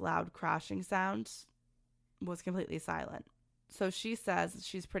obvious loud crashing sounds was completely silent. So she says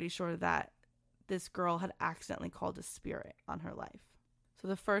she's pretty sure that this girl had accidentally called a spirit on her life. So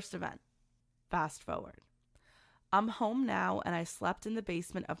the first event, fast forward. I'm home now and I slept in the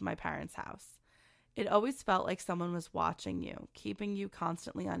basement of my parents' house. It always felt like someone was watching you, keeping you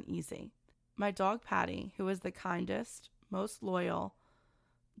constantly uneasy. My dog Patty, who is the kindest, most loyal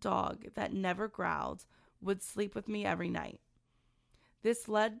dog that never growled, would sleep with me every night. This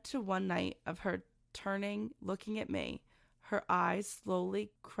led to one night of her turning, looking at me. Her eyes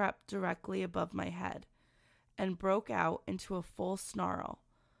slowly crept directly above my head and broke out into a full snarl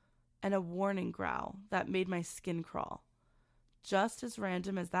and a warning growl that made my skin crawl. Just as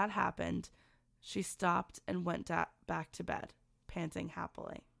random as that happened, she stopped and went back to bed, panting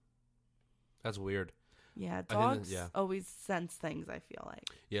happily. That's weird. Yeah, dogs always sense things, I feel like.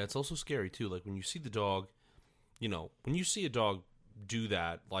 Yeah, it's also scary, too. Like, when you see the dog, when you see a dog do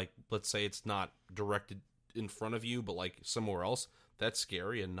that, like, let's say it's not directed in front of you, but, like, somewhere else, that's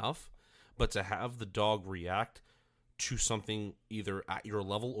scary enough. But to have the dog react to something either at your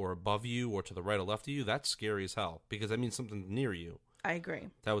level or above you or to the right or left of you, that's scary as hell, because that means something near you. I agree.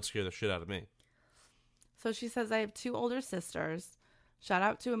 That would scare the shit out of me. So she says, I have 2 older sisters. Shout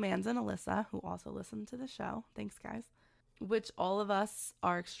out to Amanda and Alyssa, who also listen to the show. Thanks, guys. Which all of us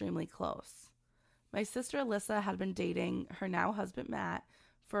are extremely close. My sister Alyssa had been dating her now husband Matt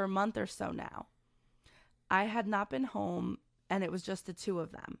for a month or so now. I had not been home, and it was just the 2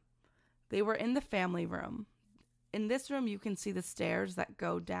 of them. They were in the family room. In this room, you can see the stairs that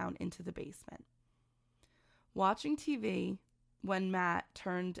go down into the basement. Watching TV when Matt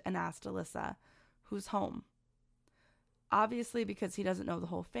turned and asked Alyssa, who's home? Obviously, because he doesn't know the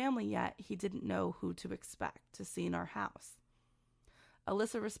whole family yet, he didn't know who to expect to see in our house.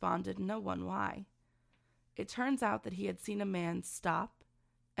 Alyssa responded, no one, why? It turns out that he had seen a man stop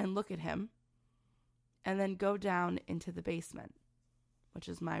and look at him and then go down into the basement, which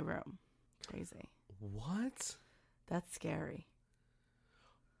is my room. Crazy. What? That's scary.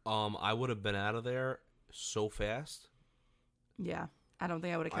 I would have been out of there so fast. Yeah. I don't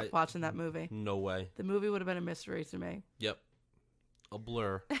think I would have kept watching that movie. No way. The movie would have been a mystery to me. Yep. A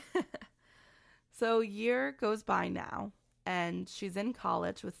blur. So a year goes by now, and she's in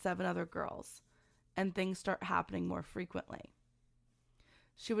college with 7 other girls, and things start happening more frequently.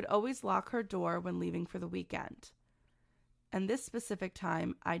 She would always lock her door when leaving for the weekend. And this specific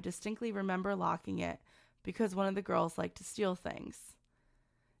time, I distinctly remember locking it because one of the girls liked to steal things.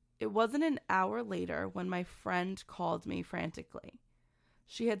 It wasn't an hour later when my friend called me frantically.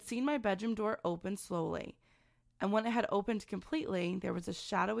 She had seen my bedroom door open slowly, and when it had opened completely, there was a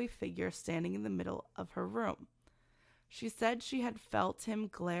shadowy figure standing in the middle of her room. She said she had felt him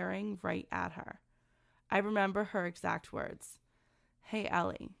glaring right at her. I remember her exact words. Hey,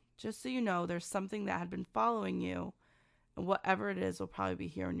 Ellie, just so you know, there's something that had been following you, and whatever it is will probably be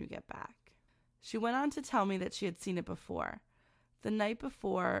here when you get back. She went on to tell me that she had seen it before. The night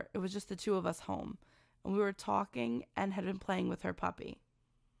before, it was just the 2 of us home, and we were talking and had been playing with her puppy.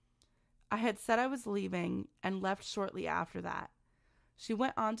 I had said I was leaving and left shortly after that. She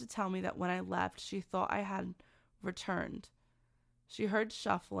went on to tell me that when I left, she thought I had returned. She heard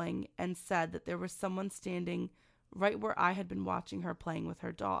shuffling and said that there was someone standing right where I had been watching her playing with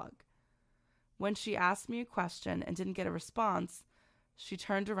her dog. When she asked me a question and didn't get a response, she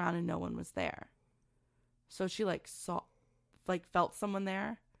turned around and no one was there. So she felt someone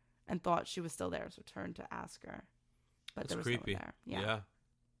there and thought she was still there, so turned to ask her. But That's there was creepy. no one there. Yeah.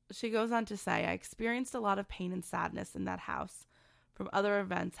 She goes on to say, I experienced a lot of pain and sadness in that house from other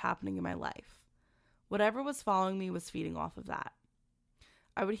events happening in my life. Whatever was following me was feeding off of that.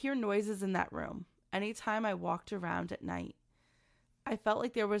 I would hear noises in that room anytime I walked around at night. I felt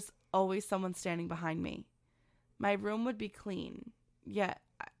like there was always someone standing behind me. My room would be clean, yet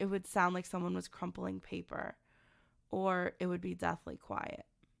it would sound like someone was crumpling paper, or it would be deathly quiet.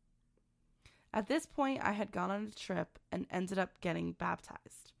 At this point, I had gone on a trip and ended up getting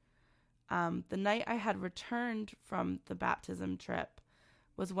baptized. The night I had returned from the baptism trip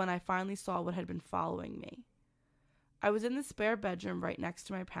was when I finally saw what had been following me. I was in the spare bedroom right next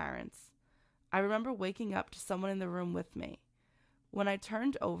to my parents. I remember waking up to someone in the room with me. When I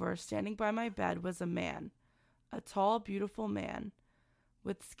turned over, standing by my bed was a man, a tall, beautiful man,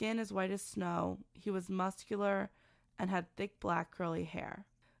 with skin as white as snow. He was muscular and had thick black curly hair.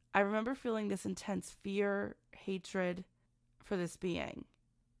 I remember feeling this intense fear, hatred for this being.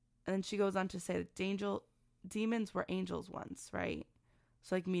 And then she goes on to say that demons were angels once, right?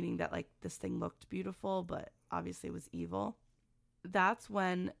 So meaning that this thing looked beautiful, but obviously was evil. That's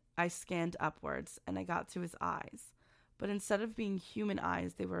when I scanned upwards and I got to his eyes. But instead of being human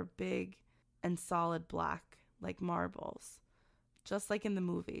eyes, they were big and solid black, like marbles. Just like in the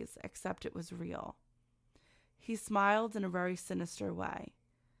movies, except it was real. He smiled in a very sinister way.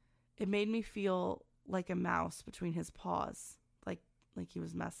 It made me feel like a mouse between his paws, like he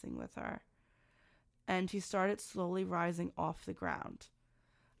was messing with her. And he started slowly rising off the ground.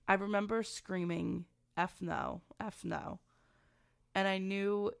 I remember screaming, F no, F no. And I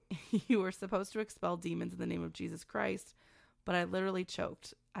knew you were supposed to expel demons in the name of Jesus Christ, but I literally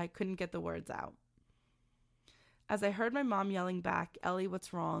choked. I couldn't get the words out. As I heard my mom yelling back, Ellie,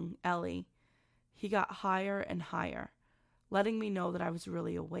 what's wrong? Ellie. He got higher and higher, letting me know that I was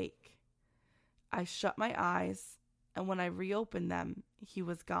really awake. I shut my eyes, and when I reopened them, he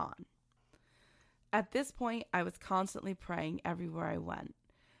was gone. At this point, I was constantly praying everywhere I went,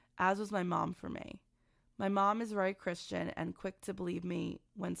 as was my mom for me. My mom is very Christian and quick to believe me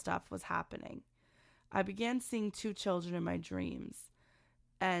when stuff was happening. I began seeing 2 children in my dreams,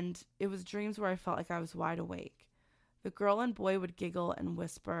 and it was dreams where I felt like I was wide awake. The girl and boy would giggle and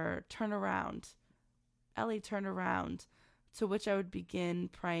whisper, turn around. Ellie, turn around, to which I would begin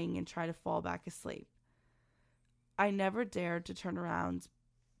praying and try to fall back asleep. I never dared to turn around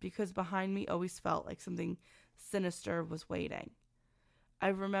because behind me always felt like something sinister was waiting. I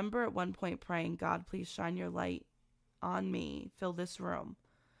remember at one point praying, God, please shine your light on me, fill this room.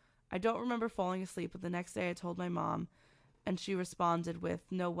 I don't remember falling asleep, but the next day I told my mom, and she responded with,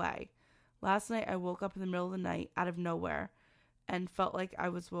 no way. Last night I woke up in the middle of the night out of nowhere and felt like I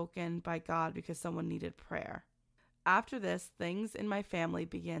was woken by God because someone needed prayer. After this, things in my family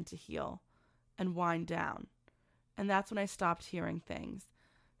began to heal and wind down. And that's when I stopped hearing things,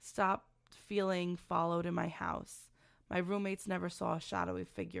 stopped feeling followed in my house. My roommates never saw a shadowy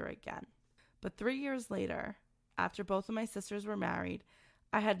figure again. But 3 years later, after both of my sisters were married,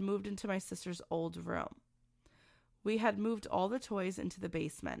 I had moved into my sister's old room. We had moved all the toys into the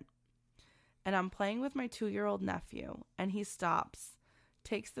basement. And I'm playing with my 2-year-old nephew, and he stops,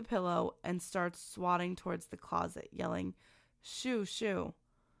 takes the pillow, and starts swatting towards the closet, yelling, shoo, shoo.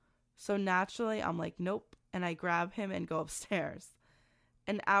 So naturally, I'm like, nope, and I grab him and go upstairs.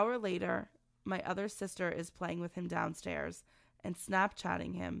 An hour later, my other sister is playing with him downstairs and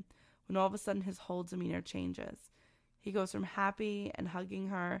Snapchatting him when all of a sudden his whole demeanor changes. He goes from happy and hugging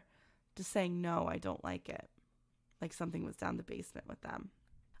her to saying, no, I don't like it. Like something was down the basement with them.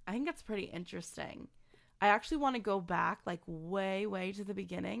 I think that's pretty interesting. I actually want to go back like way, way to the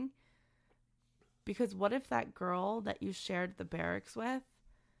beginning. Because what if that girl that you shared the barracks with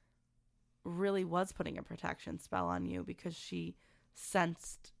really was putting a protection spell on you because she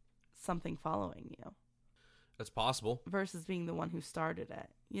sensed something following you? That's possible. Versus being the one who started it.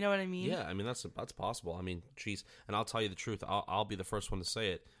 You know what I mean? Yeah, I mean, that's possible. I mean, geez. And I'll tell you the truth. I'll be the first one to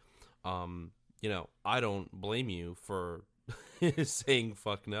say it. I don't blame you for saying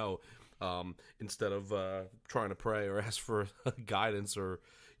fuck no, instead of trying to pray or ask for guidance or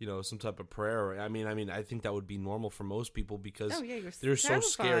some type of prayer. I mean, I think that would be normal for most people because they're so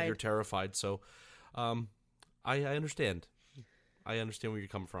scared, you're terrified. So, I understand. I understand where you're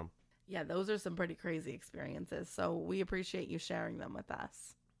coming from. Yeah, those are some pretty crazy experiences. So we appreciate you sharing them with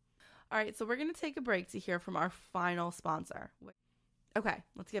us. All right, so we're going to take a break to hear from our final sponsor. Okay,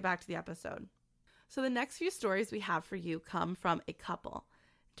 let's get back to the episode. So the next few stories we have for you come from a couple,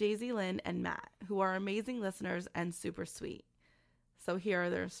 Daisy Lynn and Matt, who are amazing listeners and super sweet. So here are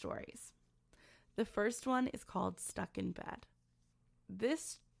their stories. The first one is called Stuck in Bed.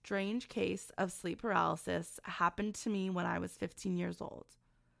 This strange case of sleep paralysis happened to me when I was 15 years old.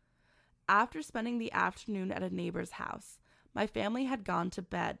 After spending the afternoon at a neighbor's house, my family had gone to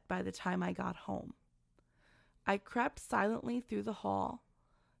bed by the time I got home. I crept silently through the hall,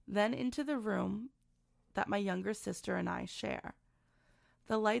 then into the room that my younger sister and I share.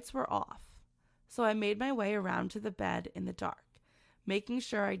 The lights were off, so I made my way around to the bed in the dark, making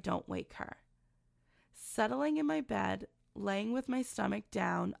sure I don't wake her. Settling in my bed, laying with my stomach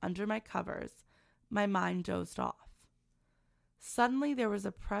down under my covers, my mind dozed off. Suddenly, there was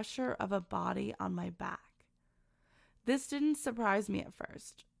a pressure of a body on my back. This didn't surprise me at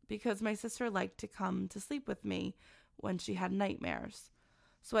first, because my sister liked to come to sleep with me when she had nightmares,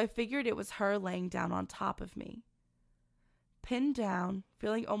 so I figured it was her laying down on top of me. Pinned down,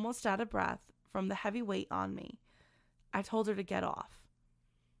 feeling almost out of breath from the heavy weight on me, I told her to get off.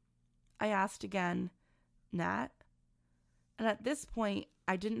 I asked again, Nat? And at this point,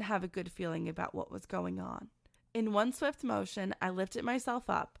 I didn't have a good feeling about what was going on. In one swift motion, I lifted myself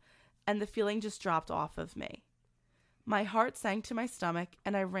up, and the feeling just dropped off of me. My heart sank to my stomach,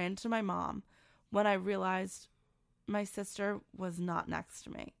 and I ran to my mom when I realized my sister was not next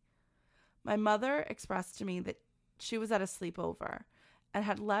to me. My mother expressed to me that she was at a sleepover and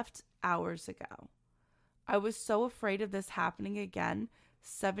had left hours ago. I was so afraid of this happening again.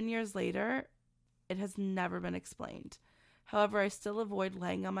 7 years later, it has never been explained. However, I still avoid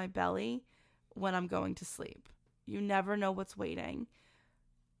laying on my belly when I'm going to sleep. You never know what's waiting,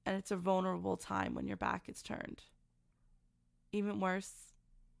 and it's a vulnerable time when your back is turned. Even worse,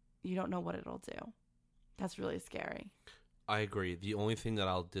 you don't know what it'll do. That's really scary. I agree. The only thing that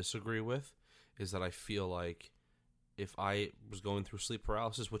I'll disagree with is that I feel like if I was going through sleep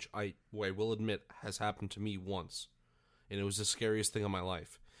paralysis, which I will admit has happened to me once, and it was the scariest thing in my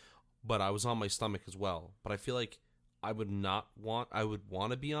life, but I was on my stomach as well. But I feel like I would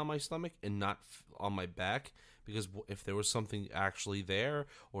want to be on my stomach and not on my back, because if there was something actually there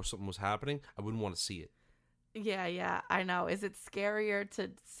or something was happening, I wouldn't want to see it. Yeah, I know. Is it scarier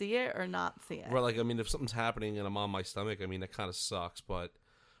to see it or not see it? Well, if something's happening and I'm on my stomach, that kind of sucks, but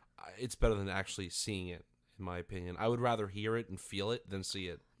it's better than actually seeing it, in my opinion. I would rather hear it and feel it than see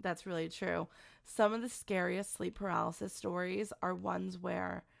it. That's really true. Some of the scariest sleep paralysis stories are ones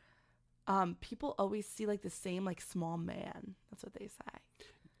where People always see like the same like small man. That's what they say.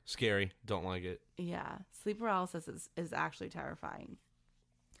 Scary. Don't like it. Yeah. Sleep paralysis is actually terrifying.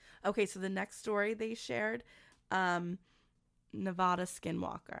 Okay, so the next story they shared, Nevada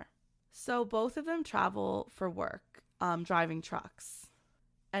Skinwalker. So both of them travel for work, driving trucks.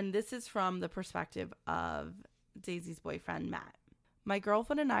 And this is from the perspective of Daisy's boyfriend, Matt. My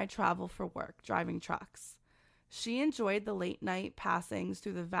girlfriend and I travel for work, driving trucks. She enjoyed the late night passings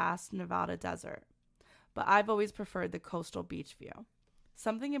through the vast Nevada desert, but I've always preferred the coastal beach view.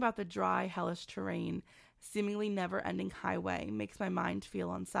 Something about the dry, hellish terrain, seemingly never-ending highway makes my mind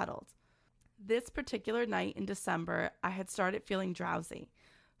feel unsettled. This particular night in December, I had started feeling drowsy,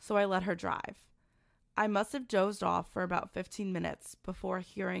 so I let her drive. I must have dozed off for about 15 minutes before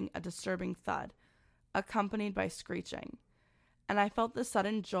hearing a disturbing thud, accompanied by screeching, and I felt the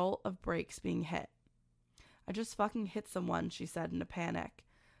sudden jolt of brakes being hit. I just fucking hit someone, she said in a panic,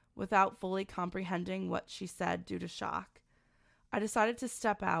 without fully comprehending what she said due to shock. I decided to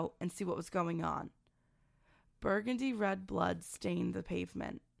step out and see what was going on. Burgundy red blood stained the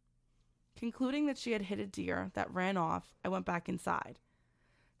pavement. Concluding that she had hit a deer that ran off, I went back inside.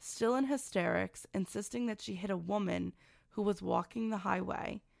 Still in hysterics, insisting that she hit a woman who was walking the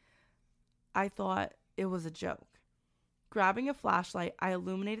highway, I thought it was a joke. Grabbing a flashlight, I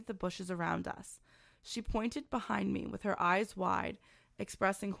illuminated the bushes around us. She pointed behind me with her eyes wide,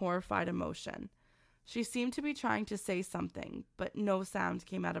 expressing horrified emotion. She seemed to be trying to say something, but no sound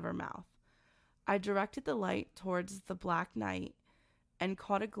came out of her mouth. I directed the light towards the black night and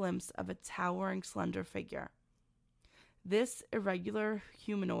caught a glimpse of a towering, slender figure. This irregular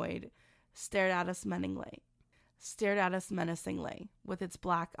humanoid stared at us menacingly with its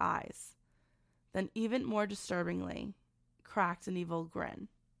black eyes. Then, even more disturbingly, cracked an evil grin.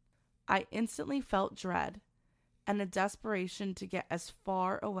 I instantly felt dread and a desperation to get as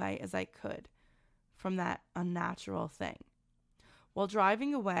far away as I could from that unnatural thing. While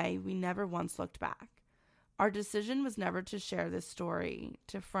driving away, we never once looked back. Our decision was never to share this story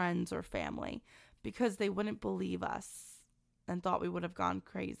to friends or family because they wouldn't believe us and thought we would have gone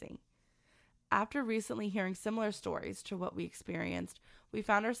crazy. After recently hearing similar stories to what we experienced, we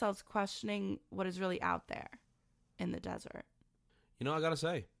found ourselves questioning what is really out there in the desert. You know, I gotta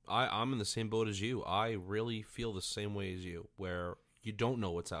say, I'm in the same boat as you. I really feel the same way as you, where you don't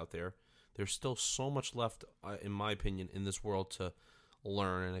know what's out there. There's still so much left, in my opinion, in this world to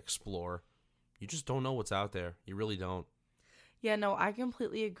learn and explore. You just don't know what's out there. You really don't. Yeah, no, I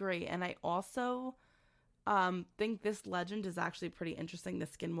completely agree. And I also think this legend is actually pretty interesting, the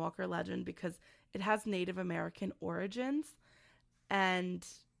Skinwalker legend, because it has Native American origins. And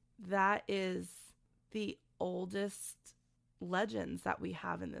that is the oldest legends that we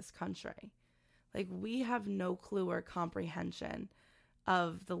have in this country. Like, we have no clue or comprehension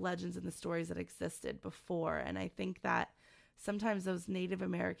of the legends and the stories that existed before. And I think that sometimes those Native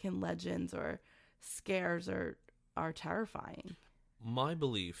American legends or scares are terrifying. My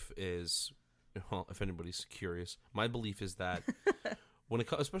belief is, well, if anybody's curious, my belief is that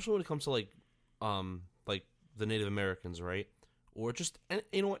especially when it comes to like the Native Americans, right? Or just,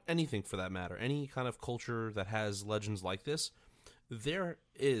 you know what, anything for that matter, any kind of culture that has legends like this, there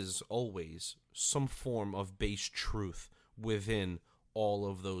is always some form of base truth within all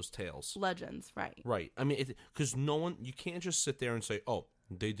of those tales. Legends, right. Right. I mean, because you can't just sit there and say, oh,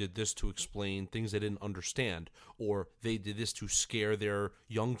 they did this to explain things they didn't understand, or they did this to scare their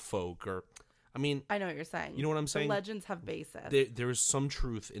young folk, or, I mean. I know what you're saying. You know what I'm saying? The legends have basis. There is some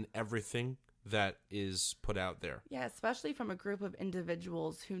truth in everything that is put out there. Yeah, especially from a group of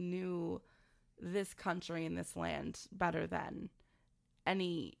individuals who knew this country and this land better than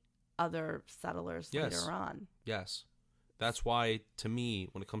any other settlers later on. Yes. That's why, to me,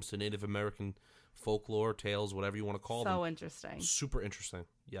 when it comes to Native American folklore, tales, whatever you want to call them. So interesting. Super interesting.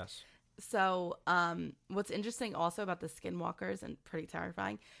 Yes. So what's interesting also about the Skinwalkers, and pretty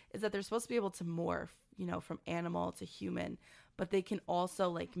terrifying, is that they're supposed to be able to morph, from animal to human, but they can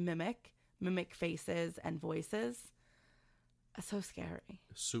also like mimic faces and voices. That's so scary.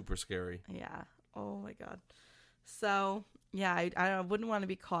 Super scary. Yeah. Oh my God. So yeah, I wouldn't want to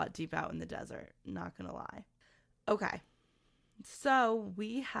be caught deep out in the desert. Not gonna lie. Okay. So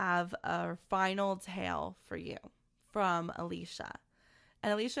we have a final tale for you from Alicia.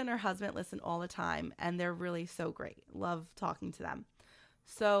 And Alicia and her husband listen all the time, and they're really so great. Love talking to them.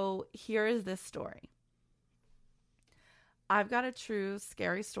 So here is this story. I've got a true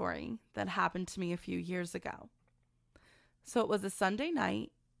scary story that happened to me a few years ago. So it was a Sunday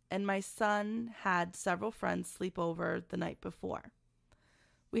night, and my son had several friends sleep over the night before.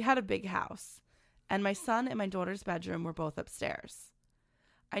 We had a big house, and my son and my daughter's bedroom were both upstairs.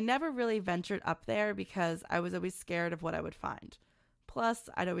 I never really ventured up there because I was always scared of what I would find. Plus,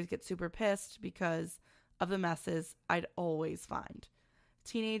 I'd always get super pissed because of the messes I'd always find.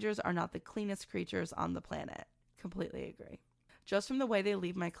 Teenagers are not the cleanest creatures on the planet. Completely agree. Just from the way they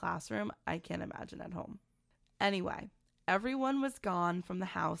leave my classroom, I can't imagine at home. Anyway, everyone was gone from the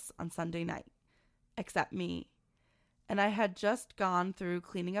house on Sunday night, except me. And I had just gone through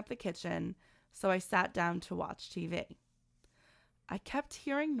cleaning up the kitchen, so I sat down to watch TV. I kept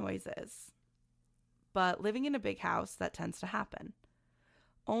hearing noises, but living in a big house, that tends to happen.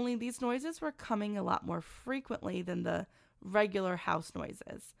 Only these noises were coming a lot more frequently than the regular house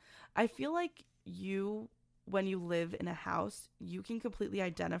noises. I feel like when you live in a house, you can completely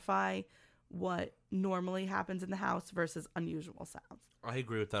identify what normally happens in the house versus unusual sounds. I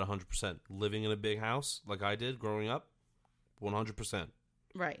agree with that 100%. Living in a big house like I did growing up, 100%.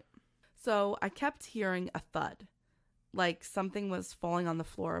 Right. So I kept hearing a thud, like something was falling on the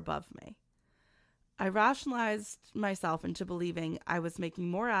floor above me. I rationalized myself into believing I was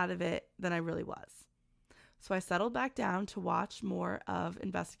making more out of it than I really was. So I settled back down to watch more of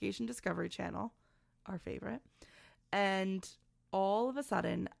Investigation Discovery Channel, our favorite, and all of a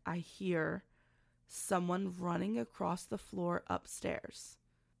sudden I hear someone running across the floor upstairs,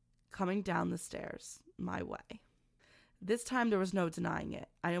 coming down the stairs my way. This time there was no denying it.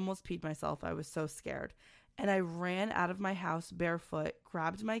 I almost peed myself. I was so scared. And I ran out of my house barefoot,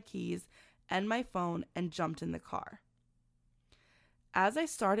 grabbed my keys and my phone, and jumped in the car. As I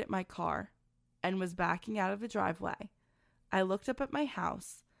started my car and was backing out of the driveway, I looked up at my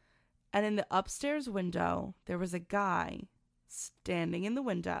house, and in the upstairs window, there was a guy standing in the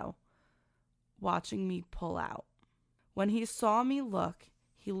window watching me pull out. When he saw me look,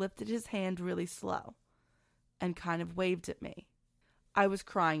 he lifted his hand really slow and kind of waved at me. I was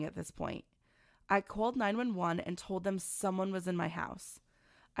crying at this point. I called 911 and told them someone was in my house.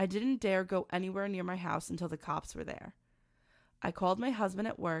 I didn't dare go anywhere near my house until the cops were there. I called my husband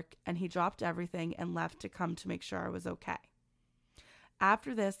at work, and he dropped everything and left to come to make sure I was okay.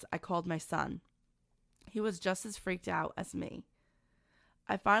 After this, I called my son. He was just as freaked out as me.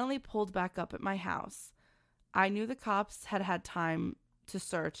 I finally pulled back up at my house. I knew the cops had had time to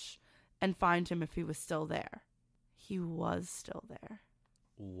search and find him if he was still there. He was still there.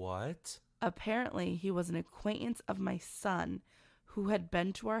 What? Apparently, he was an acquaintance of my son who had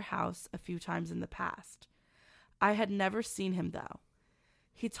been to our house a few times in the past. I had never seen him, though.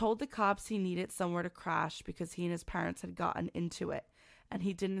 He told the cops he needed somewhere to crash because he and his parents had gotten into it, and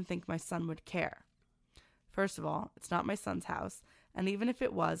he didn't think my son would care. First of all, it's not my son's house, and even if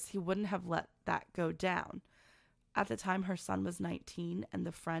it was, he wouldn't have let that go down. At the time, her son was 19, and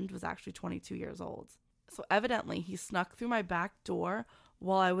the friend was actually 22 years old. So evidently, he snuck through my back door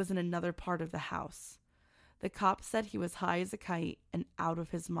while I was in another part of the house. The cops said he was high as a kite and out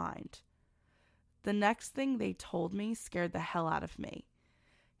of his mind. The next thing they told me scared the hell out of me.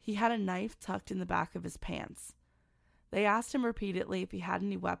 He had a knife tucked in the back of his pants. They asked him repeatedly if he had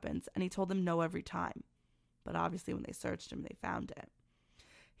any weapons, and he told them no every time. But obviously when they searched him, they found it.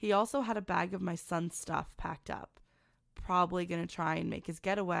 He also had a bag of my son's stuff packed up, probably going to try and make his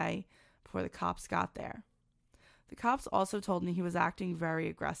getaway before the cops got there. The cops also told me he was acting very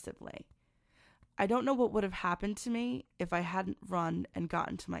aggressively. I don't know what would have happened to me if I hadn't run and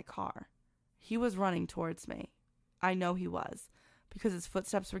gotten to my car. He was running towards me. I know he was, because his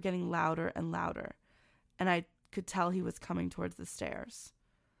footsteps were getting louder and louder, and I could tell he was coming towards the stairs.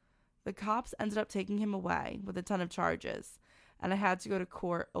 The cops ended up taking him away with a ton of charges, and I had to go to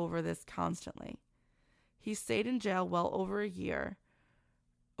court over this constantly. He stayed in jail well over a year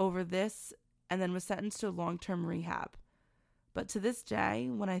over this, and then was sentenced to long-term rehab. But to this day,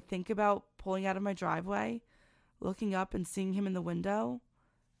 when I think about pulling out of my driveway, looking up and seeing him in the window,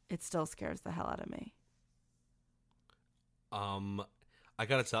 it still scares the hell out of me. I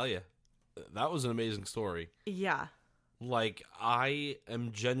gotta tell you, that was an amazing story. Yeah. Like, I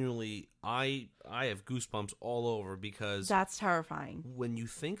am genuinely, I have goosebumps all over because That's terrifying. when you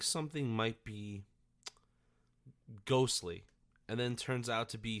think something might be ghostly and then turns out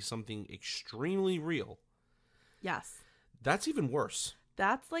to be something extremely real, Yes. that's even worse.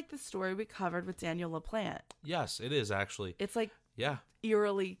 That's like the story we covered with Daniel LaPlante. Yes, it is actually. It's like Yeah.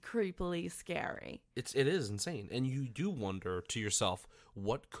 eerily, creepily scary. It is insane. And you do wonder to yourself,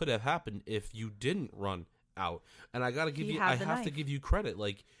 what could have happened if you didn't run out? And I gotta give He you, had I the have to knife. give you credit.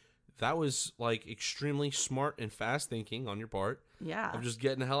 Like, that was like extremely smart and fast thinking on your part Yeah. of just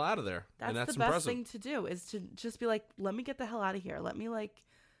getting the hell out of there. That's And that's the best impressive. thing to do, is to just be like, let me get the hell out of here. Let me like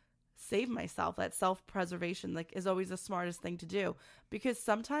save myself. That self-preservation like is always the smartest thing to do, because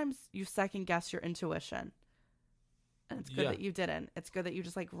sometimes you second guess your intuition. And it's good that you didn't. It's good that you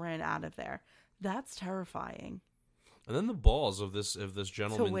just like ran out of there. That's terrifying. And then the balls of this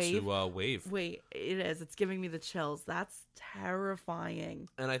gentleman to wave. Wait, it is. It's giving me the chills. That's terrifying.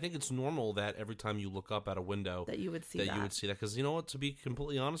 And I think it's normal that every time you look up at a window that you would see that. You would see that. Because you know what? To be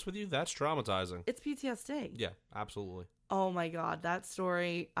completely honest with you, that's traumatizing. It's PTSD. Yeah, absolutely. Oh my God, that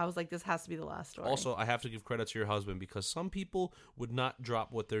story. I was like, this has to be the last story. Also, I have to give credit to your husband because some people would not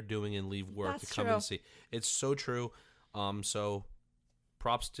drop what they're doing and leave work to come and see. It's so true. So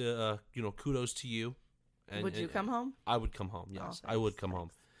props to, kudos to you. And, would you come home? I would come home, yes. Oh, I would come home.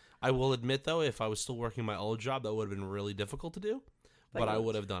 I will admit, though, if I was still working my old job, that would have been really difficult to do. But I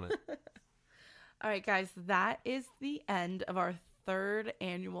would have done it. All right, guys. That is the end of our third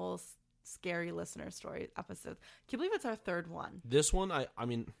annual Scary Listener Story episode. Can you believe it's our third one? This one, I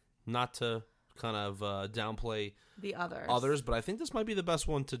mean, not to kind of downplay the others, but I think this might be the best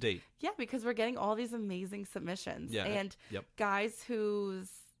one to date. Yeah, because we're getting all these amazing submissions. Yeah, and guys whose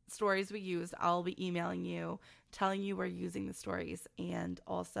stories we used, I'll be emailing you, telling you we're using the stories, and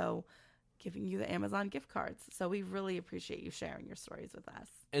also giving you the Amazon gift cards. So we really appreciate you sharing your stories with us.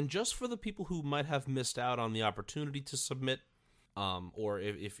 And just for the people who might have missed out on the opportunity to submit, or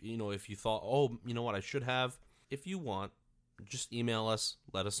if you thought, oh, you know what, I should have. If you want, just email us,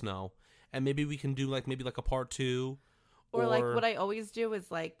 let us know, and maybe we can do like a part 2, or like what I always do is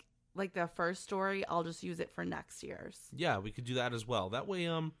like the first story, I'll just use it for next year's. Yeah, we could do that as well. That way,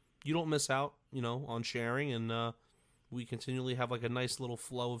 you don't miss out, on sharing, and we continually have like a nice little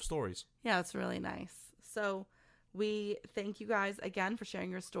flow of stories. Yeah, it's really nice. So we thank you guys again for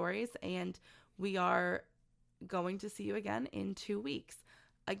sharing your stories, and we are going to see you again in 2 weeks.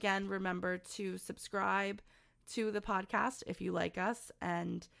 Again, remember to subscribe to the podcast if you like us,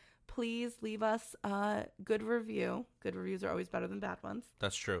 and please leave us a good review. Good reviews are always better than bad ones.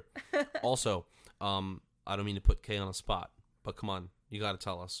 That's true. Also, I don't mean to put Kay on a spot, but come on, you got to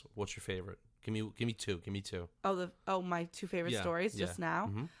tell us what's your favorite. Give me two. Give me two. Oh, my 2 favorite stories just now.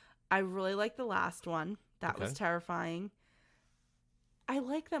 Mm-hmm. I really like the last one. That was terrifying. I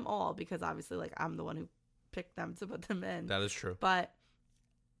like them all because obviously, like, I'm the one who picked them to put them in. That is true. But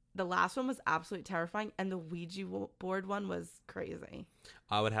the last one was absolutely terrifying, and the Ouija board one was crazy.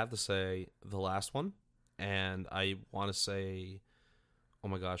 I would have to say the last one, and I want to say, oh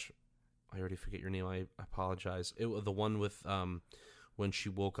my gosh, I already forget your name. I apologize. It was the one with when she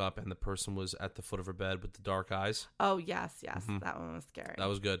woke up and the person was at the foot of her bed with the dark eyes. Oh yes, mm-hmm. That one was scary. That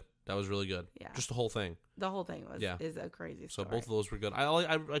was good. That was really good. Yeah, just the whole thing. The whole thing is a crazy story. So both of those were good.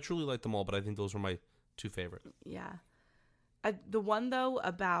 I truly liked them all, but I think those were my 2 favorite. Yeah. The one, though,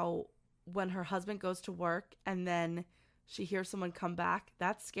 about when her husband goes to work and then she hears someone come back,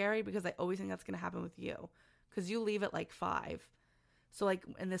 that's scary because I always think that's going to happen with you because you leave at like 5. So like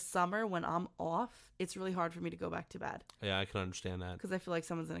in the summer when I'm off, it's really hard for me to go back to bed. Yeah, I can understand that. Because I feel like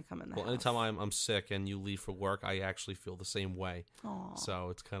someone's going to come in the house. Well, anytime I'm sick and you leave for work, I actually feel the same way. Aww.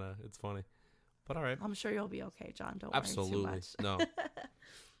 So it's funny. But all right. I'm sure you'll be okay, John. Don't Absolutely. worry too much. No.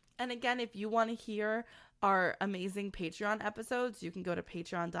 And again, if you want to hear our amazing Patreon episodes, you can go to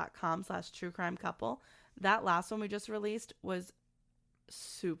patreon.com/truecrimecouple. That last one we just released was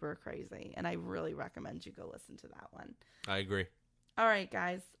super crazy, and I really recommend you go listen to that one. I agree. All right,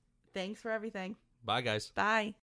 guys. Thanks for everything. Bye, guys. Bye.